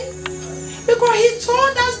asking Him because He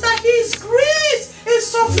told us that His grace is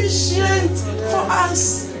sufficient for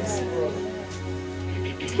us.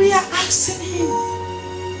 We are asking Him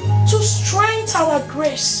to strengthen our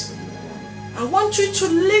grace. I want you to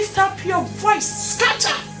lift up your voice,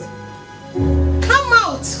 scatter. Come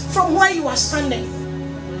out from where you are standing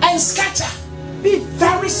and scatter. Be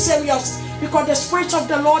very serious because the Spirit of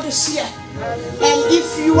the Lord is here. And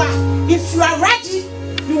if you are ready,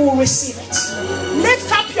 you will receive it.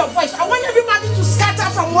 Lift up your voice. I want everybody to scatter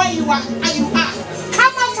from where you are and you are.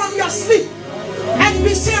 Come out from your sleep and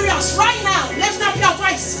be serious right now. Lift up your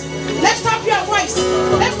voice. Lift up your voice.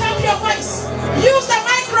 Lift up your voice. Use the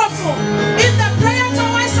microphone. If the prayer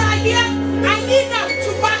towards are here, I need them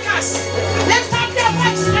to back us. Lift up your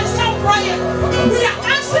voice and start praying. We are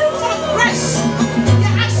asking for grace. We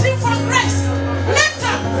are asking for grace. Lift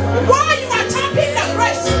up. While you are tapping the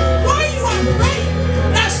grace, while you are praying,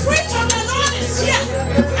 the Spirit of the Lord is here.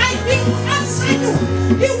 And He will answer you.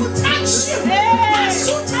 He will touch you.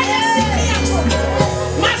 Masutaya Sikiato.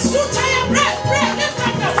 Masutaya, pray. Lift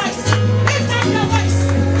up your voice. Lift up your voice.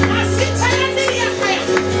 Masutaya.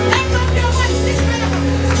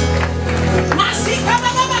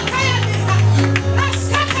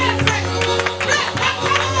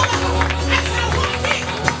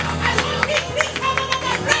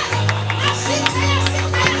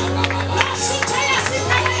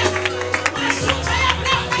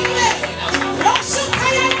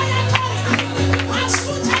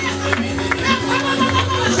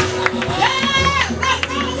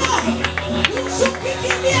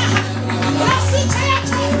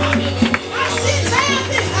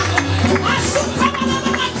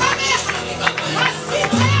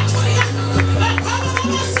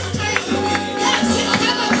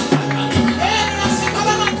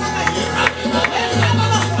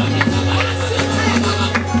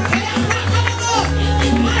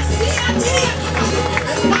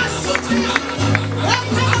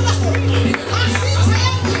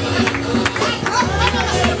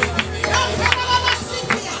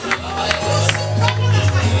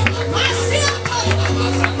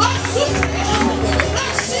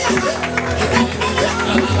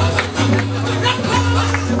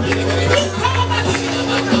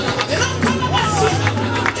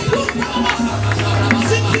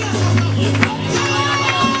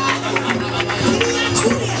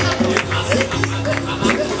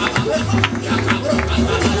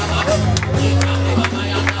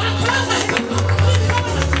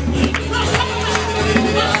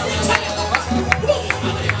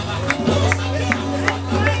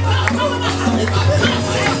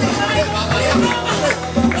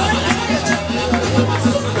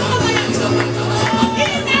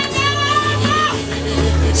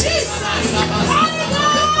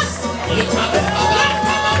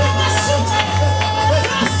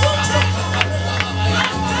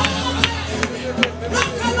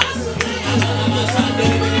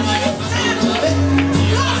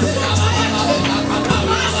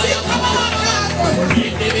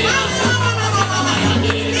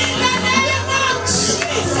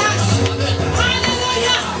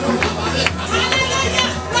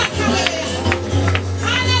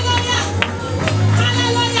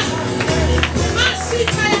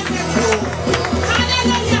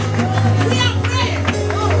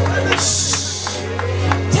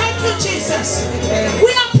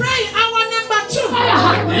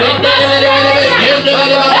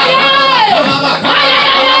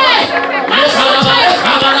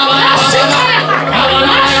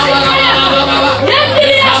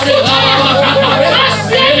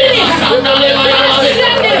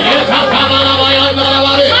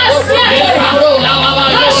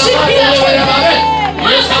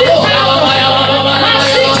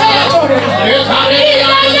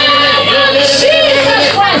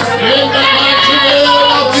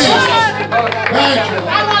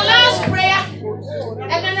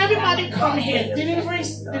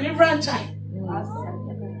 second time.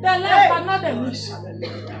 The left but not the race.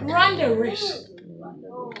 Run the race.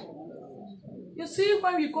 You see,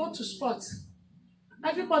 when we go to sports,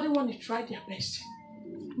 everybody want to try their best.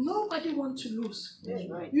 Nobody wants to lose.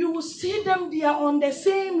 You will see them, they are on the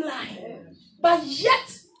same line. But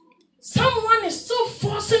yet, someone is still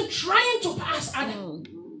forcing, trying to pass others.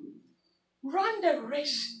 Run the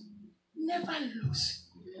race. Never lose.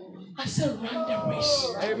 I said run the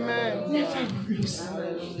race. Amen. Never lose.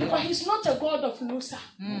 But he's not a God of loser.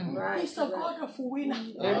 He's a God of winner.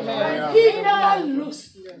 Amen. He never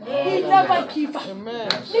loses. He never gives up.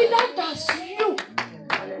 Neither does you,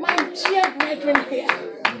 my dear brethren here.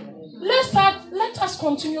 Let us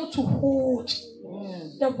continue to hold.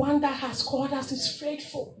 The one that has called us is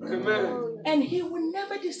faithful. Amen. And he will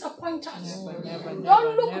never disappoint us.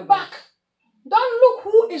 Don't look back. Don't look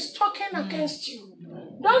who is talking against you.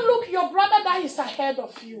 Don't look your brother that is ahead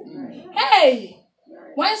of you. Hey,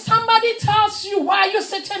 when somebody tells you why you're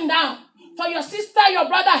sitting down for your sister, your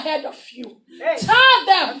brother ahead of you, tell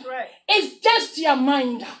them it's just your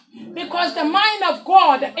mind. Because the mind of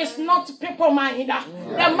God is not people mind.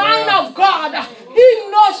 The mind of God, he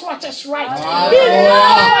knows what is right. He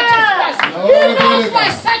knows what is best. He knows my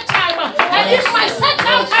set time. And if my set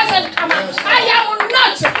time hasn't come, I am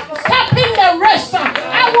not stopping the rest.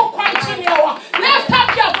 I will continue. Lift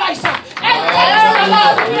up your voice and thank the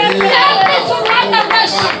Lord. Help me to run the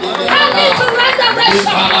race. Help me to run the race.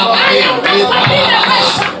 I am not stopping the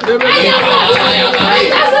race. I am not.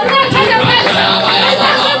 It doesn't matter the race. It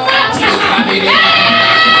doesn't matter.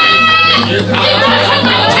 It doesn't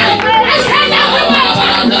matter. I said it doesn't matter.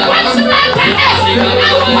 What's the matter is I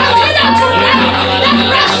will continue to run the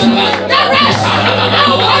race. The race. I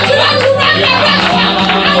will continue to run the race.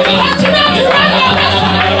 I will continue to run the race.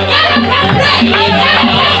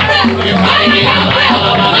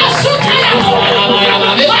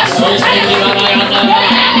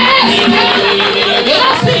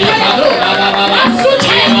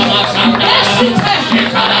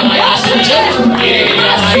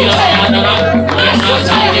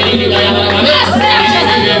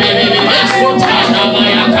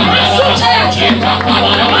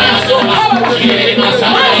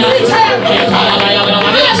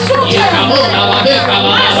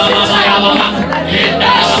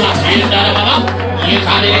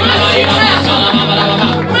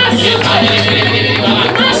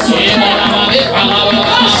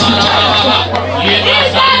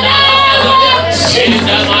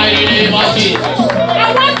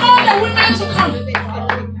 I want all the women to come.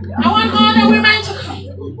 I want all the women to come.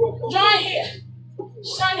 Join here.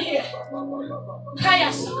 Stand here. Kaya.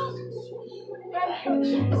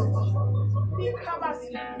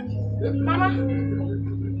 Mama.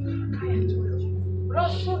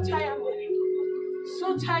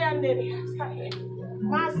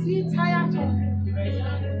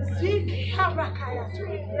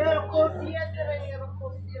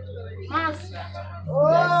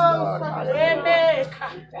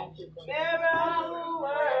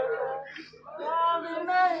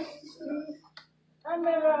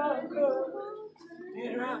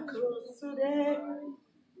 Miracles today.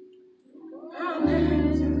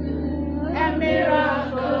 A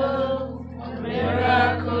miracle,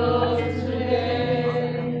 miracles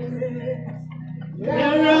today.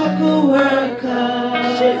 Miracle worker,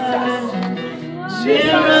 Jesus.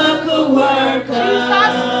 Miracle worker,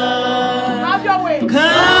 Jesus. Have your way.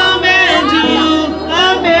 Come and do a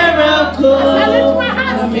miracle,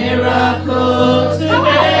 a miracle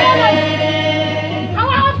today.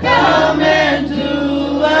 Come and do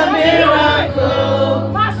a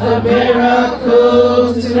miracle, a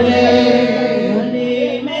miracle today. Your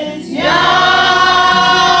name is Yahweh.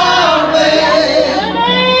 Your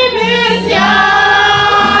name is Yahweh.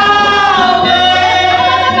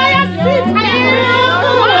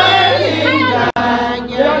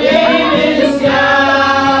 Your name is Yahweh.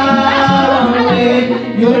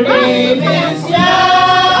 Your name is Yahweh.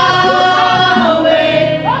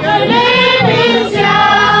 Your name is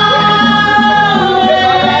Yahweh.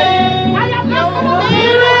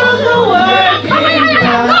 Miracle working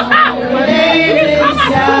God. Your name is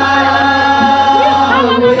Yahweh.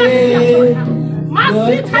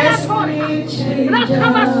 Your destiny changer.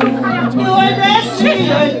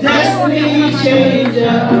 Your destiny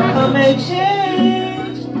changer. Come and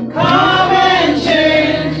change. Come and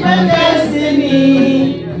change the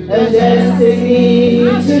destiny. The destiny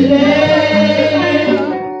today.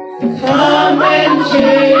 Come and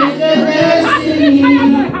change the destiny.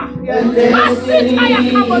 The destiny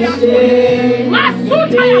today. Your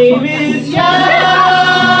name is Yahweh.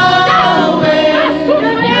 Your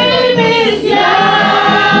name is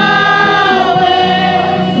Yahweh.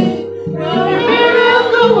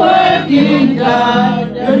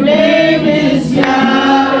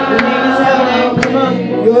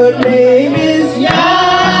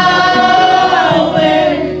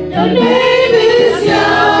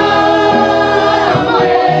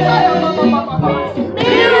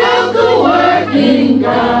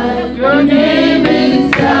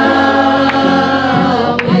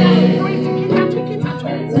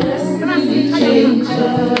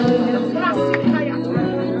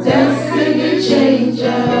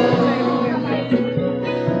 changer.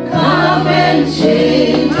 Come and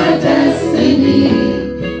change our destiny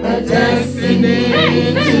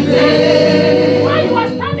today.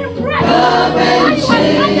 Come and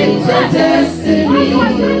change our destiny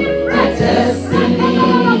today.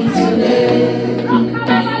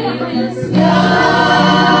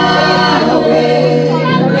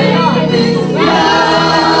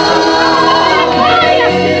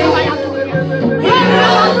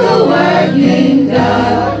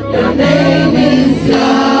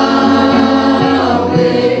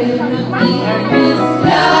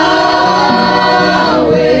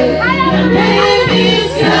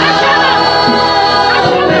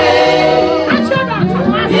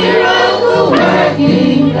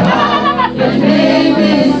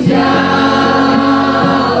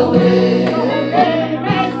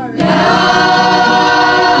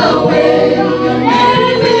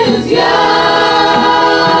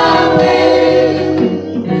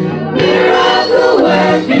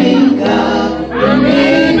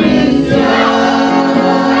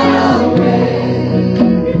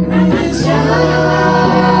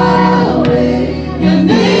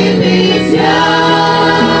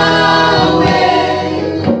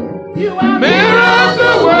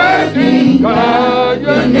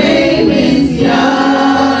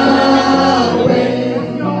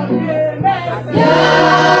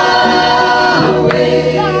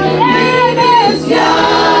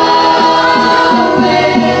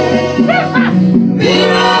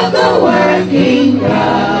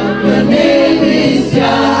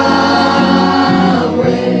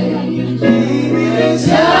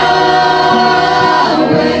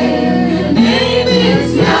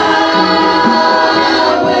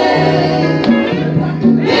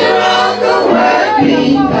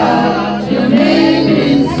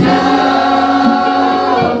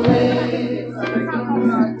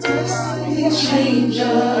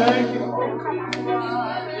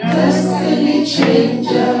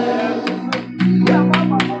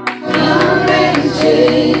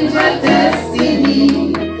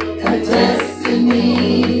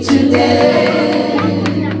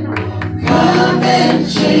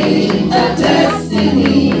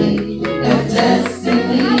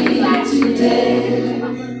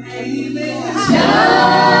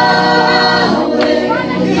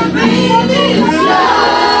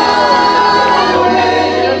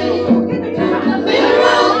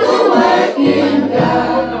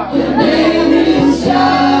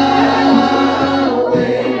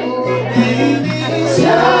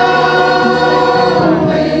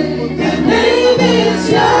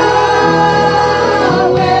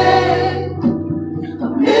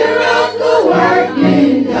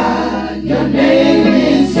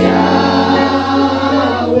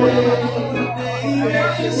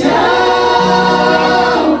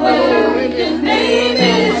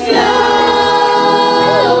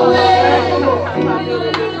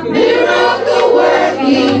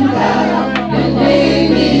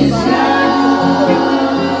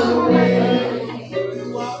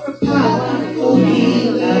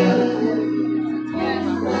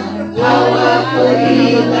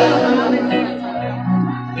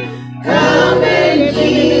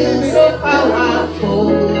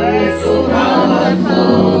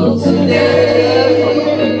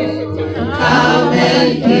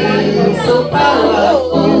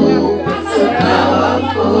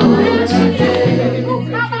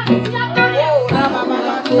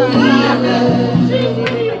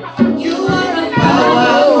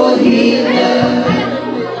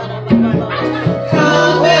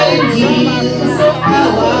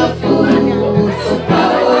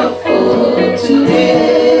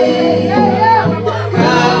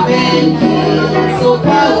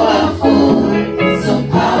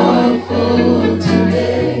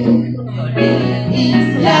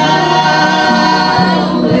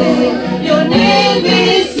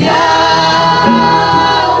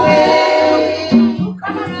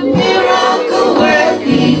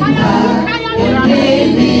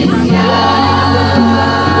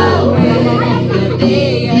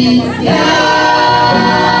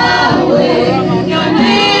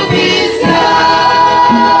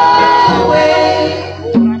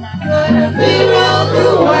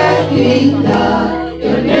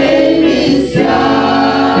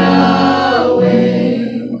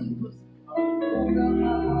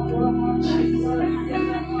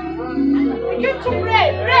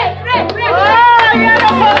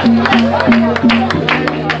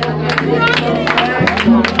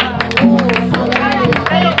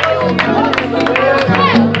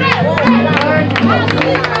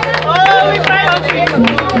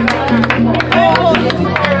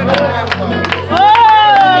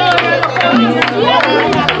 Oh,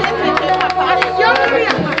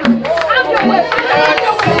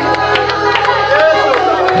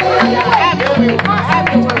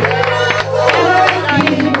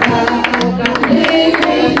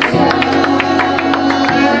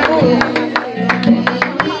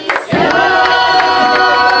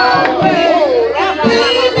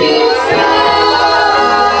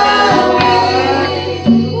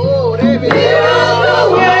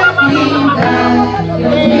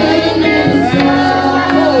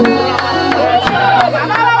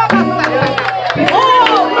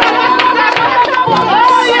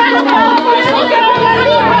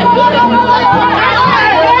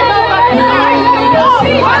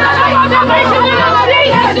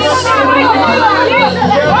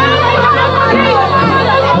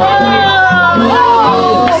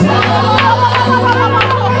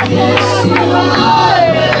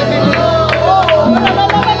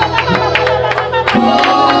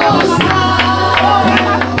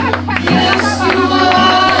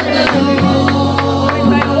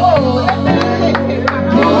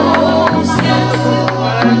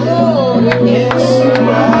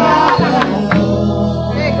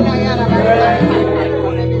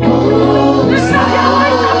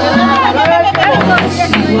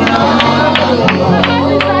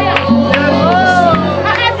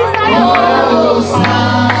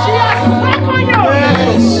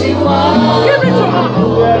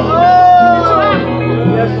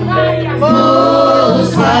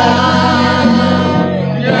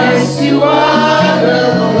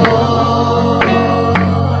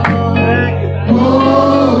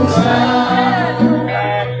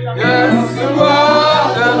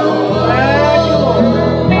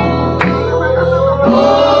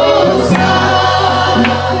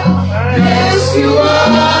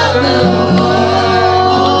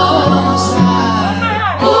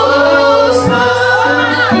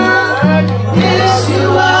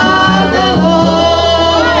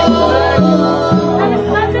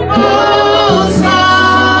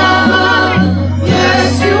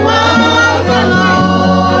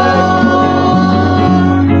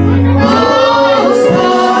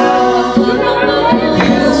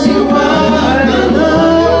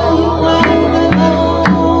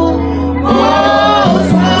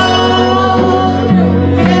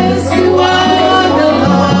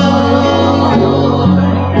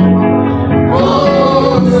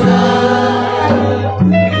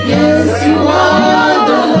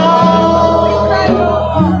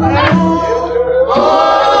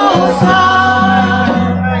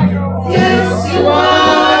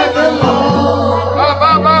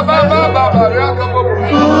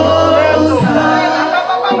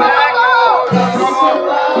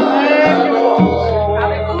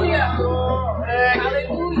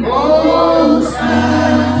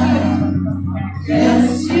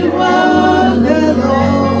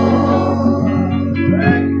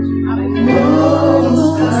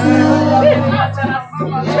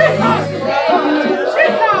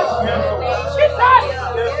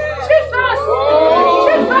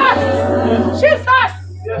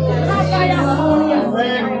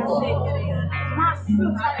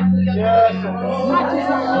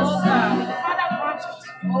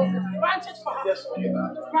 Grant it for her.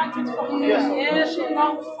 Grant it for her. Yes, she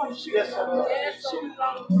longs for you. Yes, she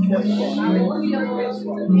longs for you.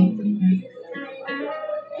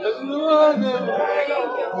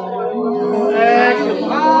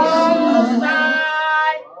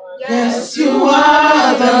 Yes, you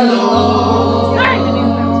are the Lord.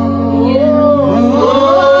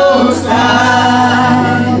 Most High.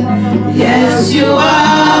 Yes, you are the Lord. Most High. Yes, you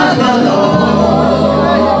are the Lord.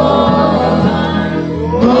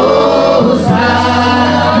 Most High.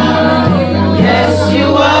 Yes, you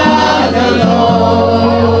are the Lord.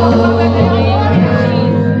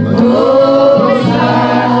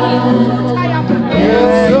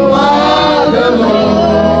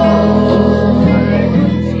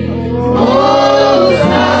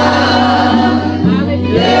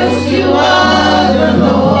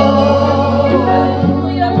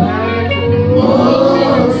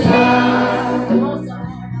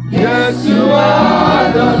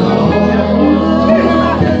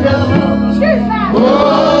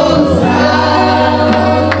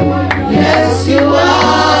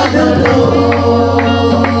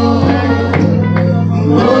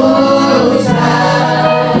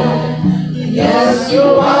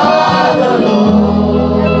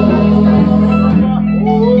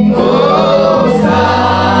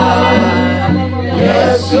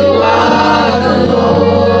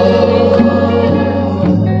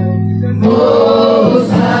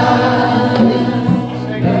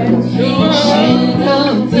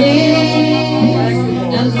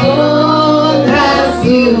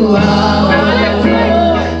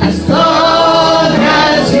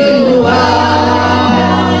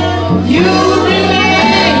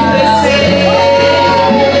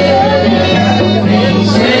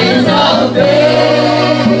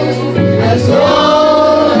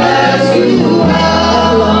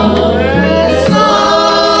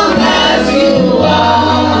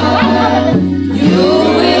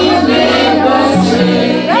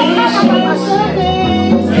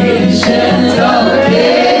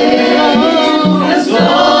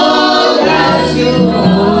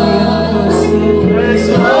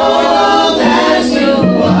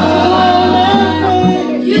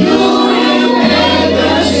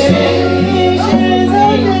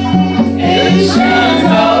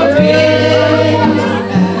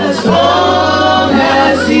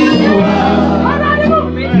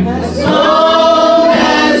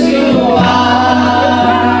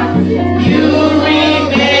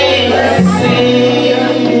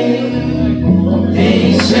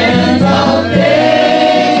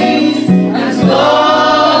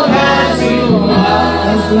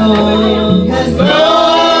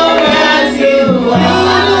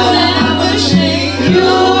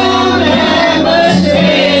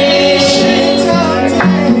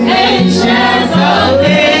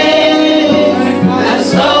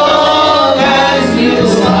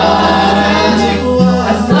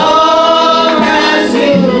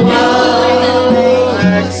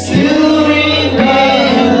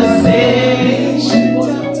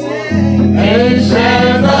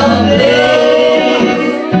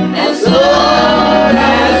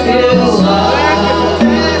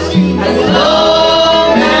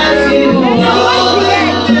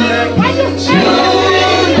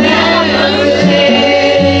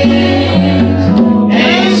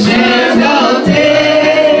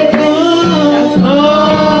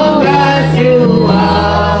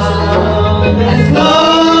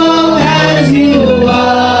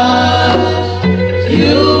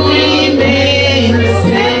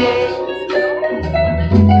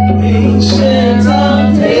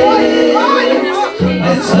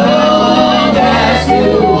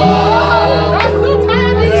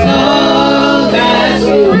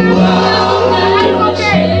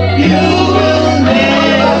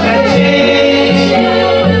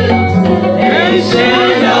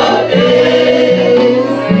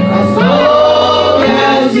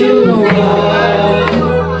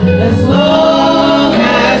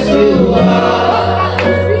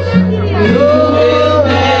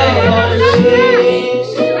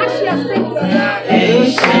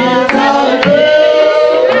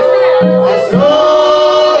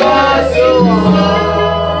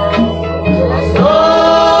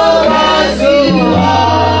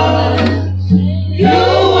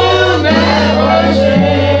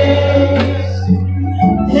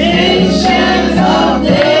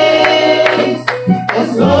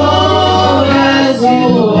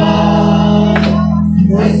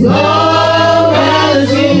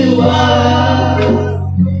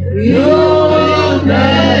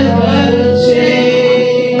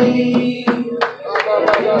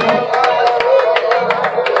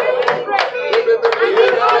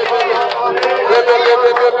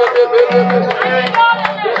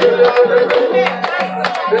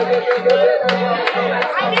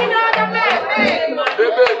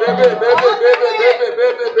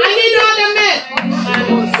 need all the men.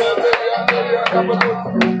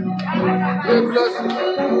 We bless you.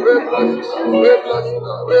 We bless you. We bless you. We bless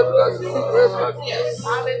you. We bless you.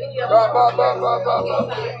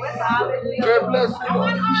 We bless you.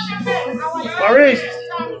 Maurice.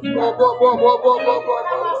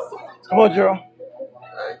 Come on, Gerald.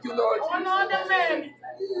 Thank you, Lord.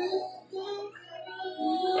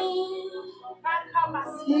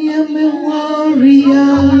 I am a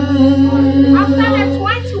warrior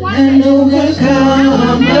and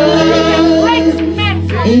overcomer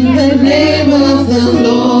in the name of the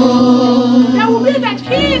Lord. That will be the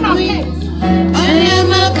King of Kings. I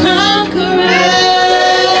am a conqueror.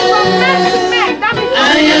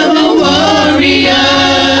 I am a warrior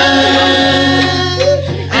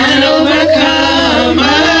and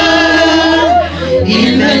overcomer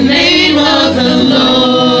in the name of the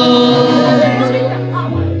Lord.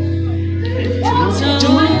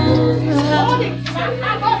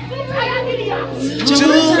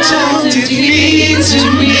 Don't talk defeat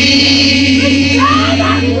to me. I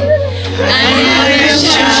am a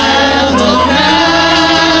child of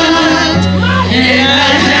God, and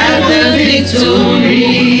I have the victory.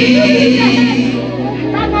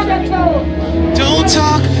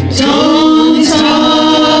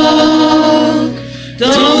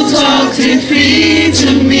 Don't talk defeat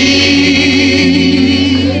to me.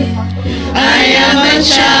 I am a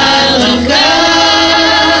child of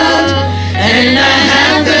God, and I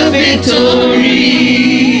have the victory.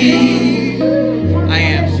 I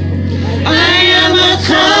am a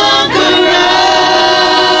conqueror.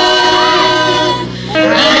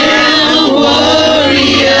 I am a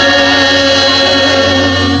warrior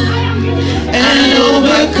and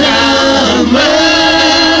overcomer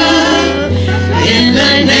in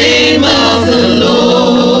the name of the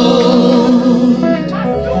Lord.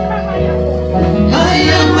 I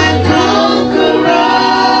am a conqueror.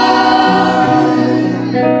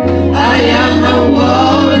 I am a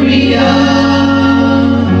warrior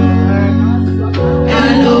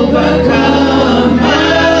and overcomer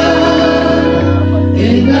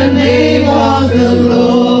in the name of the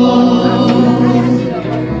Lord.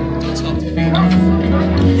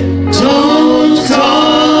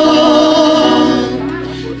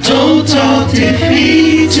 Don't talk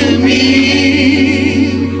defeat to me.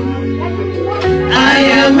 I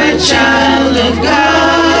am a child of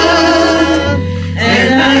God,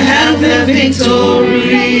 and I have the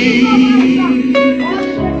victory.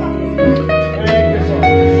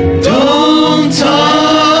 Don't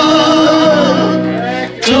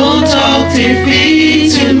talk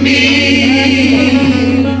defeat to me.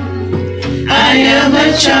 I am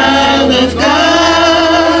a child of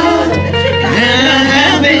God, and I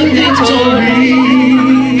have a victory.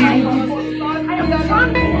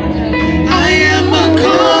 I am a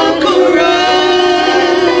conqueror.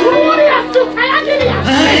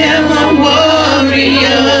 I am a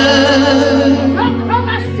warrior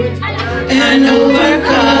and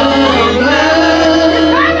overcomer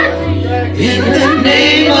in the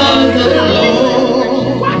name of the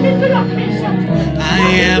Lord. I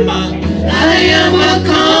am a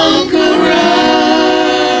conqueror.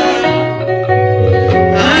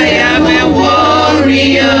 I am a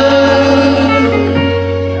warrior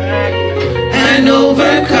and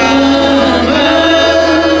overcomer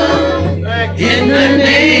in the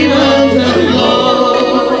name of the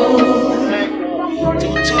Lord.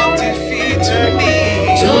 Don't talk defeat to me.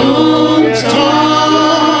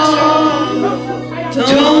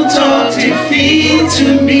 Don't talk defeat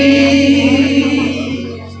to me.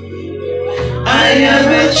 I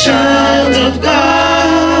am a child of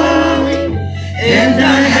God, and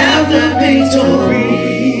I have the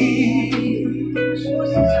victory.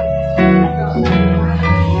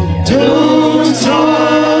 Don't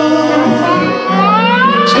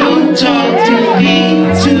talk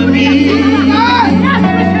defeat to me. I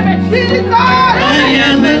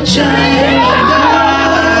am a child of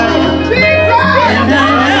God, and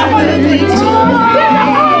I have the victory.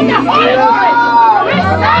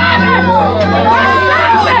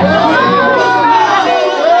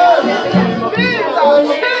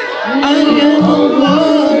 I am a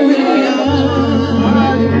warrior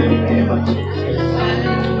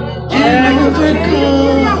and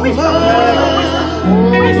overcomer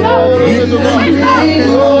in the name of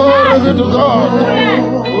Glory to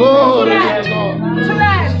God. Glory to God.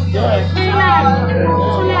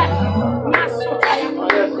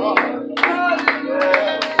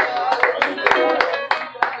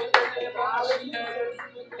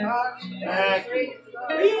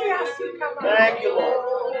 Thank you, Lord.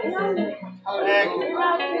 Thank you.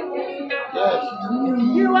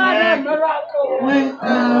 You are the miracle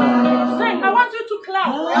I want you to clap. I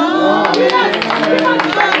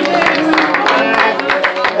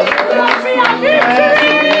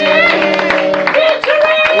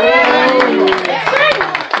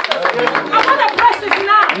want to press this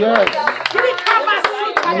now. Yes.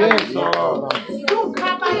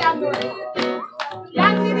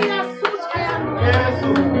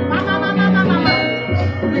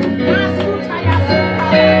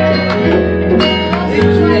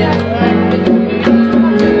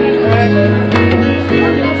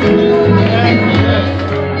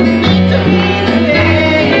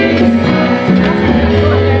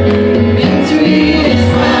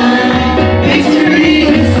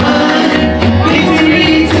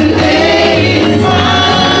 Victory today is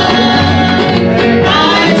mine.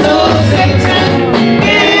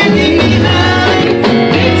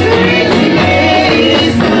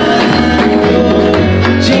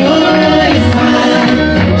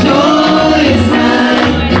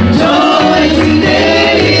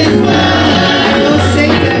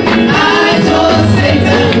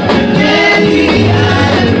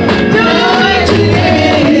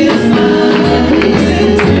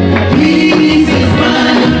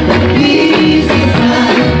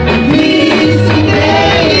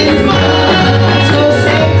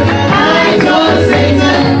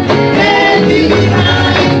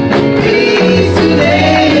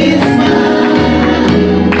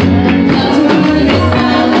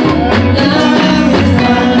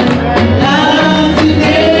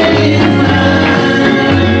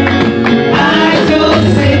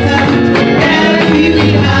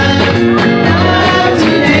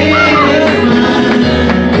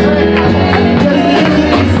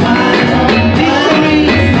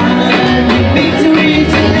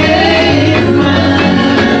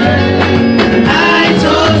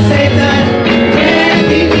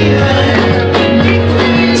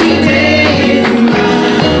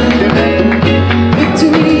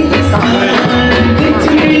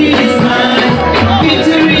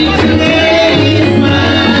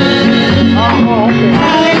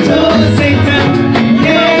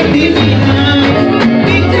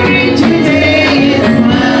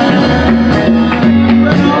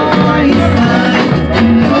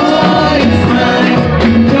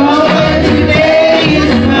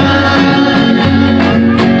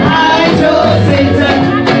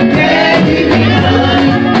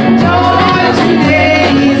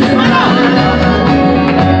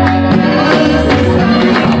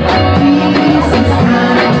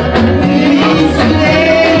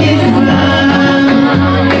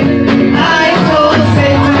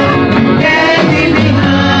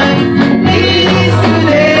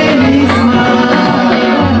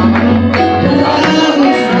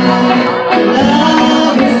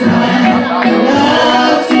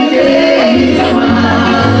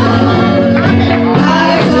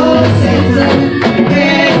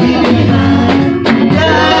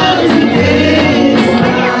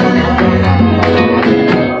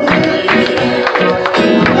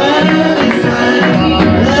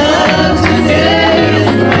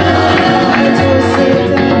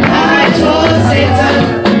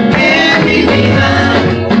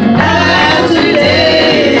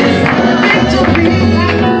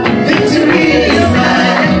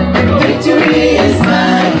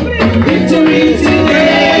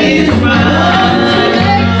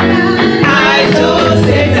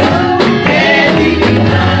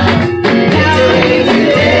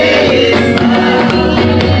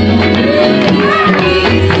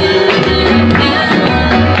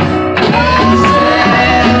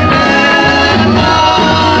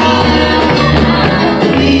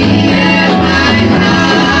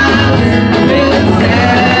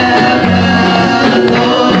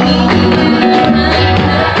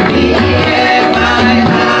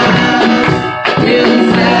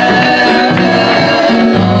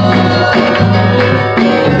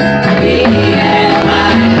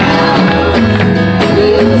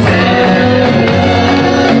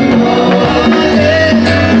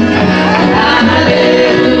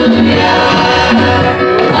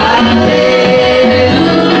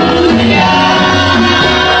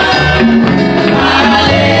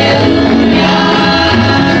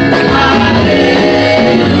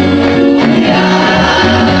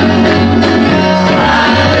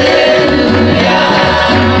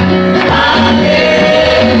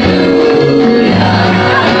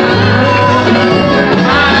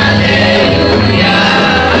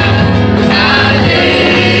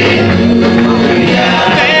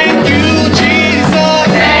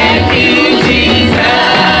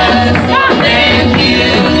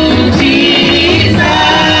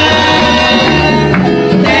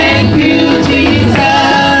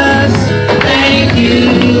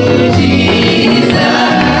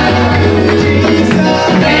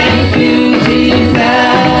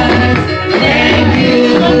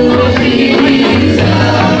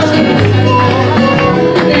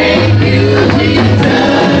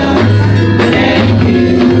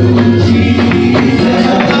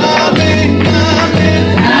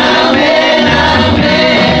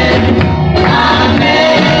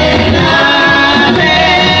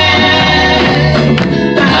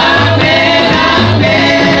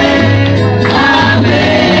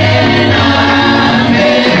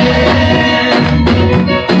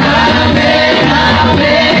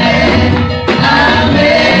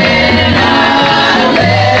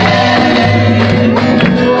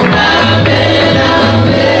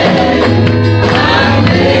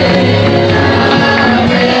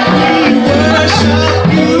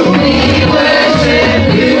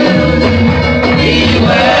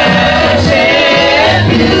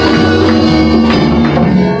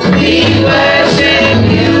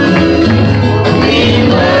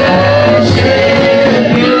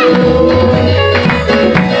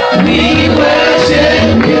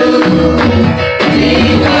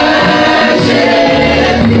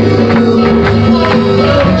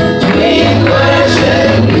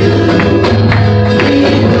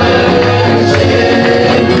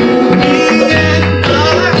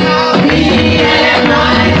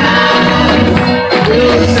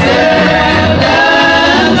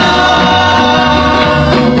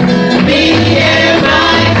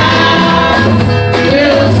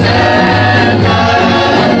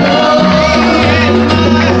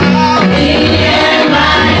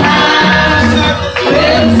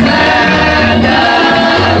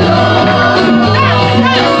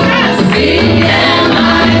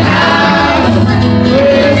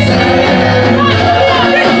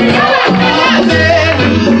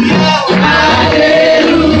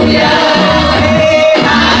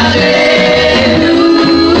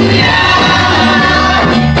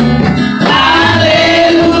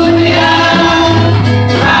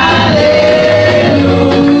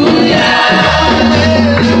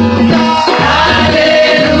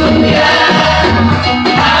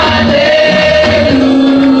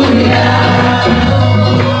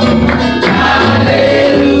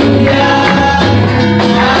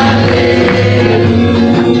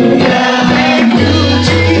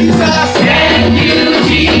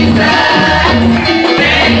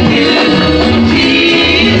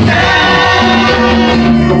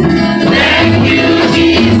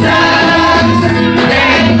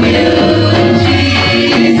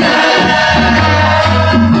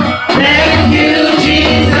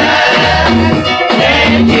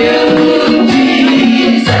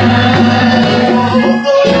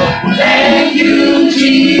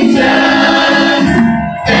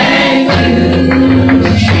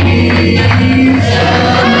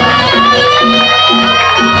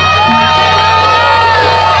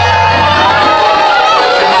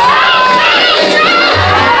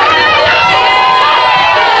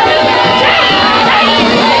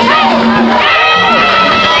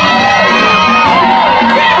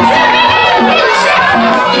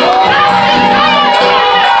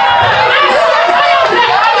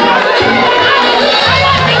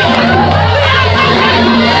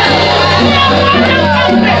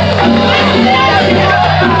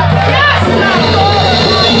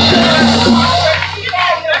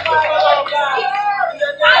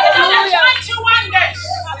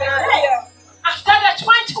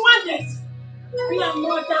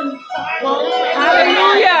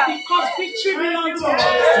 Victory belongs to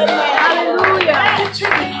Jesus. Hallelujah. Victory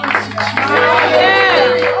belongs to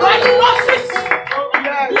Jesus. When Moses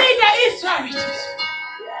lead the Israelites,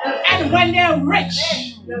 and when they're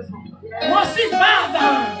rich, Moses bowed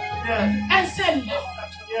down and said,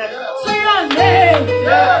 to your name,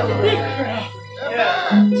 victory.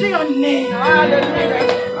 To your name. There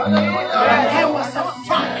was a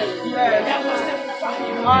fire. There was a fire.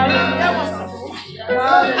 There was a fire.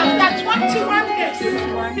 After 21 days,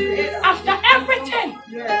 after everything,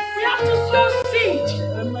 we have to sow seed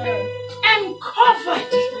and cover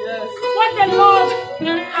what the Lord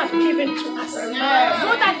has given to us. So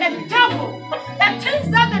that the devil, the things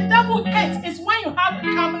that the devil hates is when you have a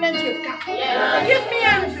covenant with God. Give me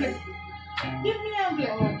envy. Give me envy.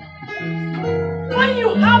 When you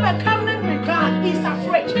have a covenant with God, He's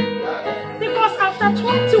afraid. Because after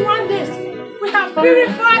 21 days, we have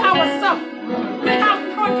purified ourselves. We have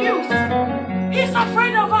produced. He's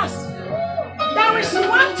afraid of us. There is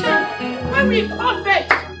one thing. When we cover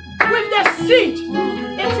with the seed,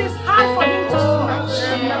 it is hard for Him to sow.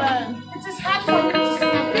 It is hard for Him to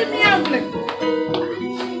sow. Give me envelope.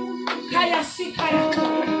 Kaya sikaya.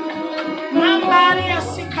 Mambaria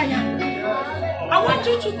sikaya. I want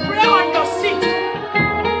you to pray on your seat. I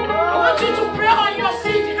want you to pray on your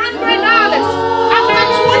seat. $100. After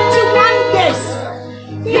 21 days,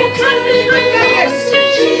 you can be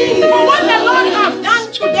 100 for what the Lord has done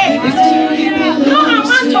today. No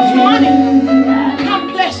amount of money can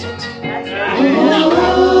bless it. No.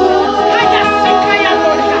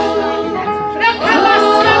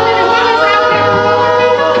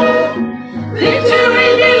 Victory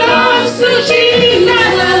belongs to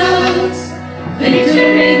Jesus.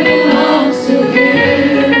 Victory belongs to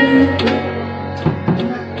Him.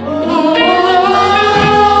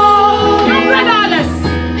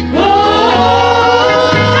 $100.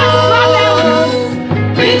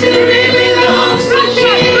 Victory belongs to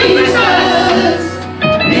Jesus.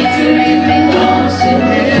 Victory belongs to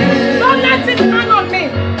Him. Don't let it hang on me.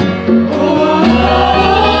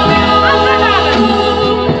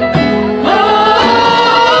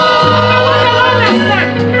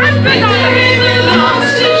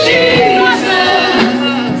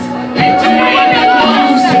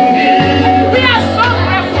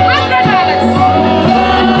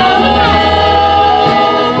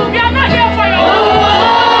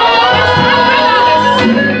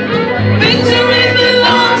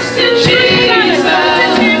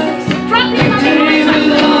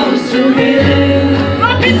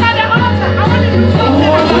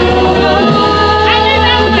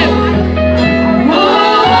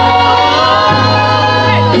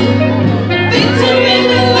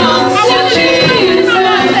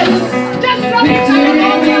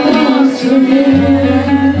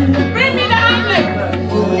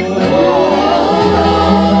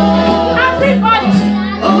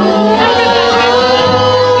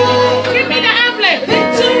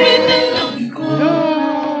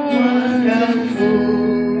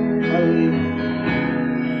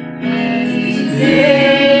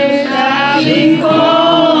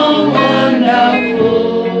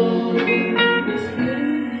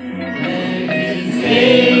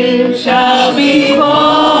 Shall be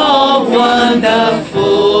called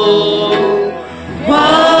wonderful,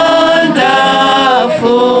 wonderful,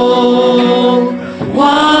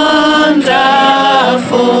 wonderful.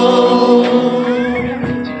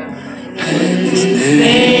 And His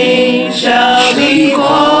name shall be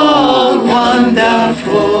called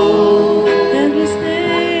wonderful, and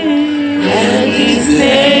His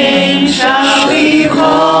name shall be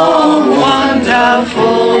called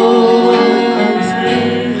wonderful.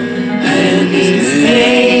 His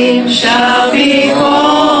name shall be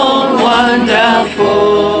called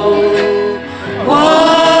wonderful,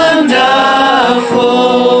 wonderful,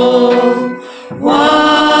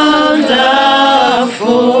 wonderful.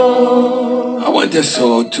 I want us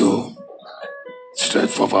all to stretch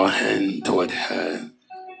forth our hand toward her.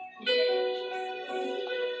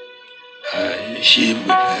 She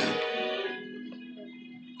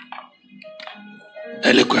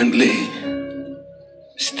eloquently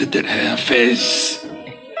stated her affairs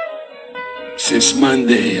since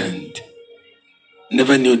Monday and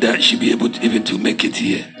never knew that she'd be able to even to make it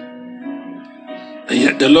here. And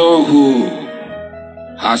yet the Lord who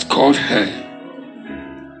has called her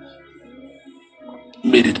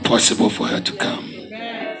made it possible for her to come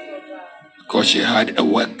because she had a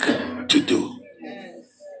work to do.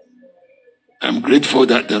 I'm grateful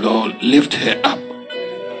that the Lord lifted her up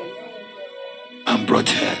and brought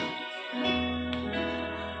her.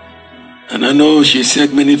 And I know she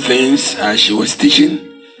said many things as she was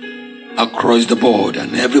teaching across the board,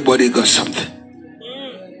 and everybody got something.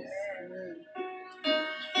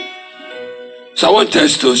 So I want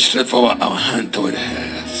us to stretch forward our hand toward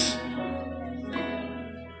her.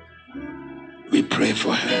 We pray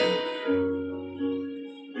for her,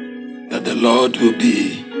 that the Lord will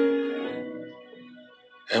be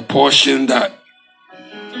a portion, that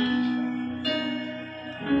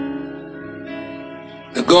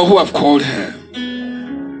the God who have called her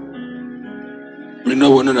will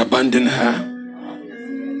not abandon her,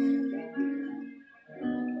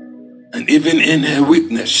 and even in her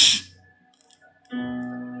weakness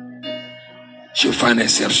she'll find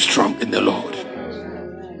herself strong in the Lord.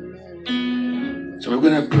 So we're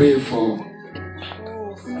going to pray for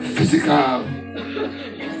physical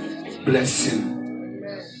blessing,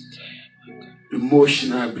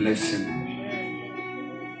 emotional blessing,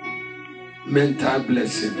 mental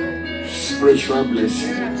blessing, spiritual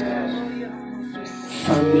blessing,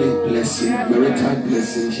 family blessing, marital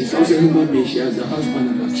blessing. She's also a human being. She has a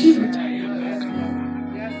husband and a children.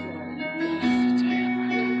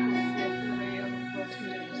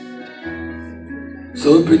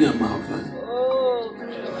 So open your mouth and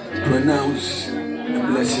pronounce a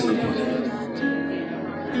blessing upon her.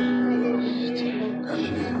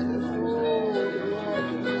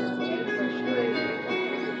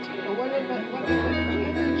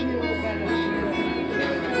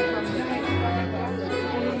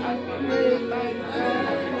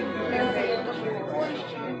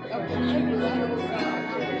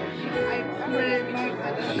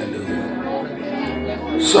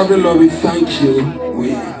 Sovereign Lord, we thank you.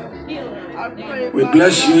 We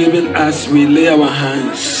bless you even as we lay our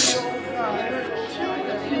hands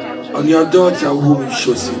on your daughter whom you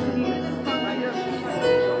chosen.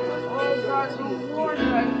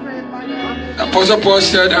 Apostle Paul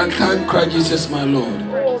said, "And thank Christ Jesus my Lord,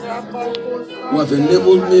 who have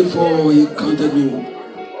enabled me, for he counted me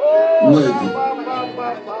worthy,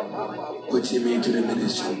 putting me into the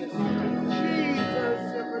ministry."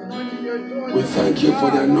 We thank you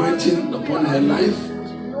for the anointing upon her life,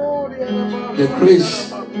 the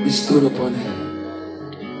grace bestowed upon her.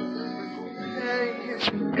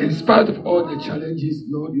 In spite of all the challenges,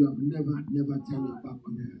 Lord, you have never turned your back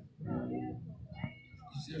on her.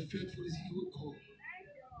 You said, "Faithful is he who called,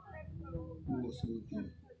 who also will do."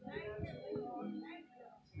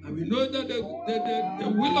 And we know that the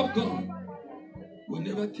will of God will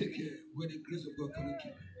never take her where the grace of God cannot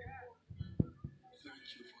keep her. Thank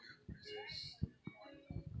you for your presence.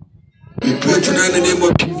 We pray tonight in the name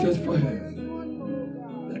of Jesus for her,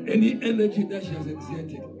 that any energy that she has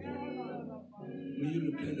exerted, may you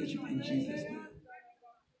replenish it in Jesus' name.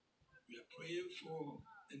 We are praying for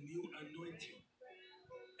a new anointing,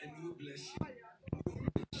 a new blessing,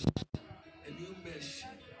 a new mercy,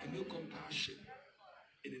 a new compassion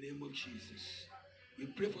in the name of Jesus. We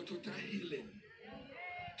pray for total healing,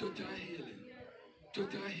 total healing,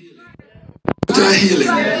 total healing, total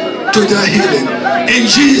healing, total healing in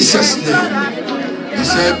Jesus' name. He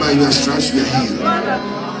said, "By your stripes we are healed."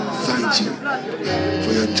 Thank you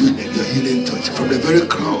for your healing touch from the very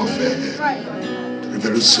crown of her head to the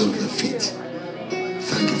very sole of her feet.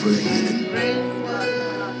 Thank you for your healing.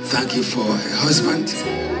 Thank you for her husband.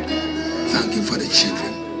 Thank you for the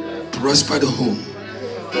children. Prosper the home.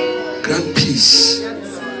 Grant peace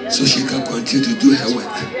so she can continue to do her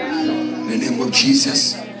work. In the name of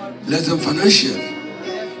Jesus, bless them financially.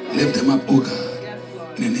 Lift them up, oh God.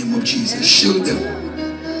 In the name of Jesus, shield them.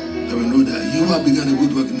 They will know that you have begun a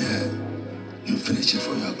good work in her. You finish it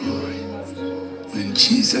for your glory. In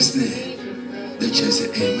Jesus' name, the church say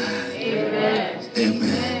amen.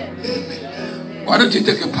 Amen. Amen. Why don't you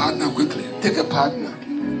take a partner quickly? Take a partner.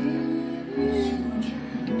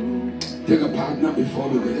 Take a partner before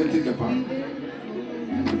we go. Take a partner.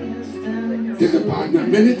 Take a partner.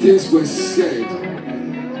 Many things were said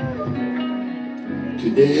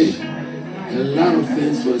today. A lot of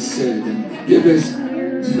things were said and give us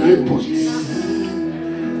 9 points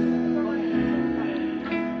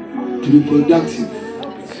to be productive.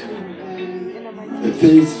 The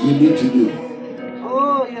things we need to do.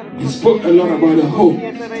 He spoke a lot about the home.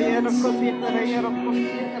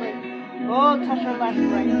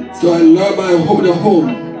 So I love my home, the home.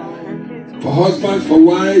 For husbands, for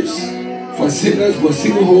wives, for sinners, for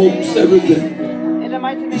single homes, everything.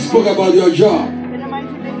 He spoke about your job.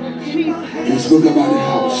 He spoke about the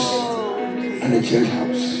house and the church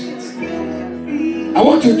house. I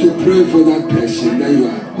want you to pray for that person that you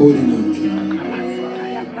are holding on to.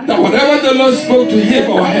 That whatever the Lord spoke to him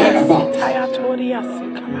or her about, that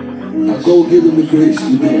God will give him the grace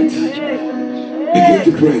to do it. Begin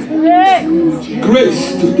to pray. Grace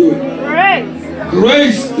to do it.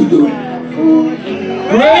 Grace to do it.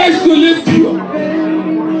 Grace to live pure.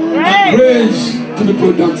 And grace to be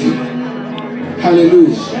productive.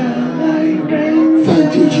 Hallelujah.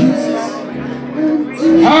 Thank you, Jesus.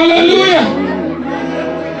 Hallelujah.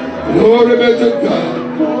 Glory be to God.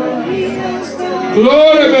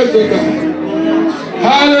 Glory be to God.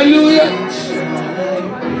 Hallelujah.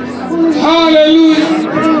 Hallelujah.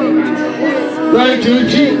 Thank you,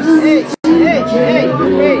 Jesus.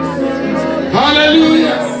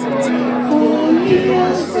 Hallelujah.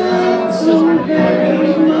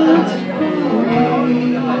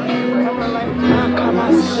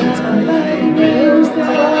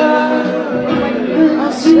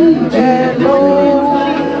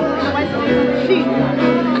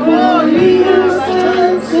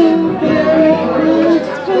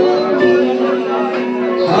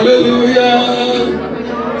 Hallelujah.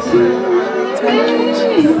 Thank you,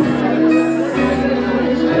 Jesus.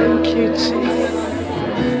 Thank you, Jesus.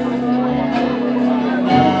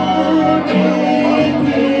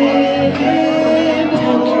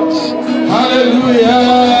 Hallelujah.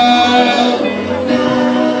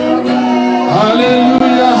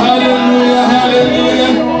 Hallelujah. Hallelujah.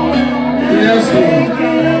 Hallelujah. Yes, Lord.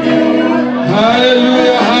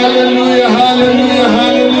 Hallelujah. Hallelujah. Hallelujah.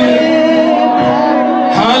 Hallelujah.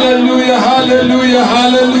 Hallelujah. Hallelujah.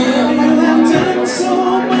 Hallelujah.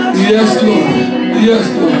 Yes, Lord. Yes,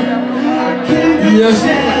 Lord. Yes,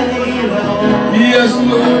 Lord. Yes,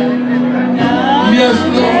 Lord. Yes,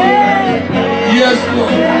 Lord. Yes,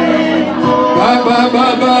 Lord. Ba ba ba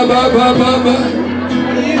ba ba ba ba ba.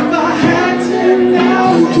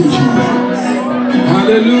 Thank you, Jesus.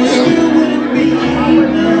 Hallelujah.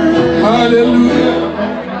 Hallelujah.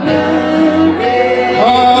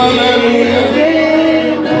 Hallelujah.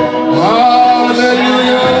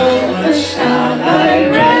 Hallelujah.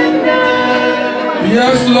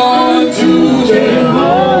 Yes, Lord, to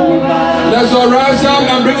Jehovah. Let's all rise up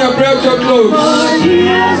and bring a prayer to a close.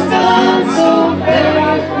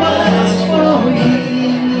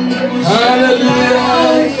 Hallelujah.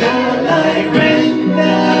 Shall I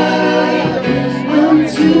render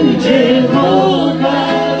unto Jehovah?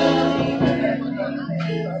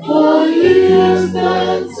 For he has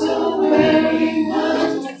done so very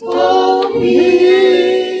much for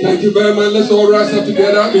me. Thank you very much. Let's all rise up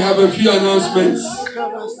together. We have a few announcements.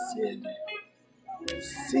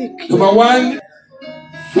 Number one,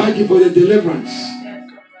 thank you for the deliverance.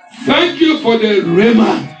 Thank you for the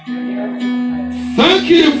rhema. Thank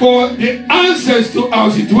you for the answers to our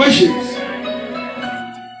situations.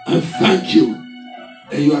 And thank you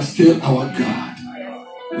that you are still our God.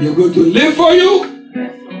 We are going to live for you,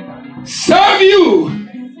 serve you,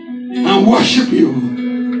 and worship you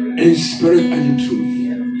in spirit and in truth.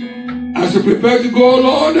 As we prepare to go,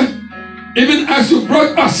 Lord, even as you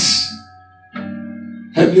brought us,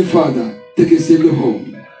 Heavenly Father, take us safely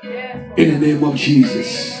home in the name of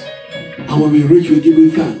Jesus. And when we reach, we give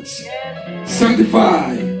you thanks.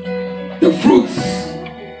 Sanctify the fruits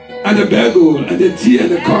and the bagel and the tea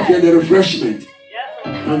and the coffee and the refreshment.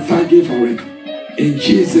 And thank you for it. In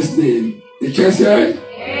Jesus' name. The church said,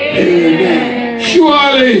 Amen.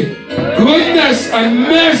 Surely goodness and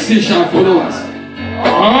mercy shall follow us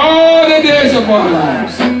all the days of our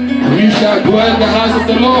lives. And we shall dwell in the house of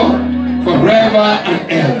the Lord forever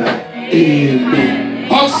and ever.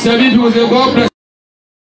 Amen. All 7 people say, God bless.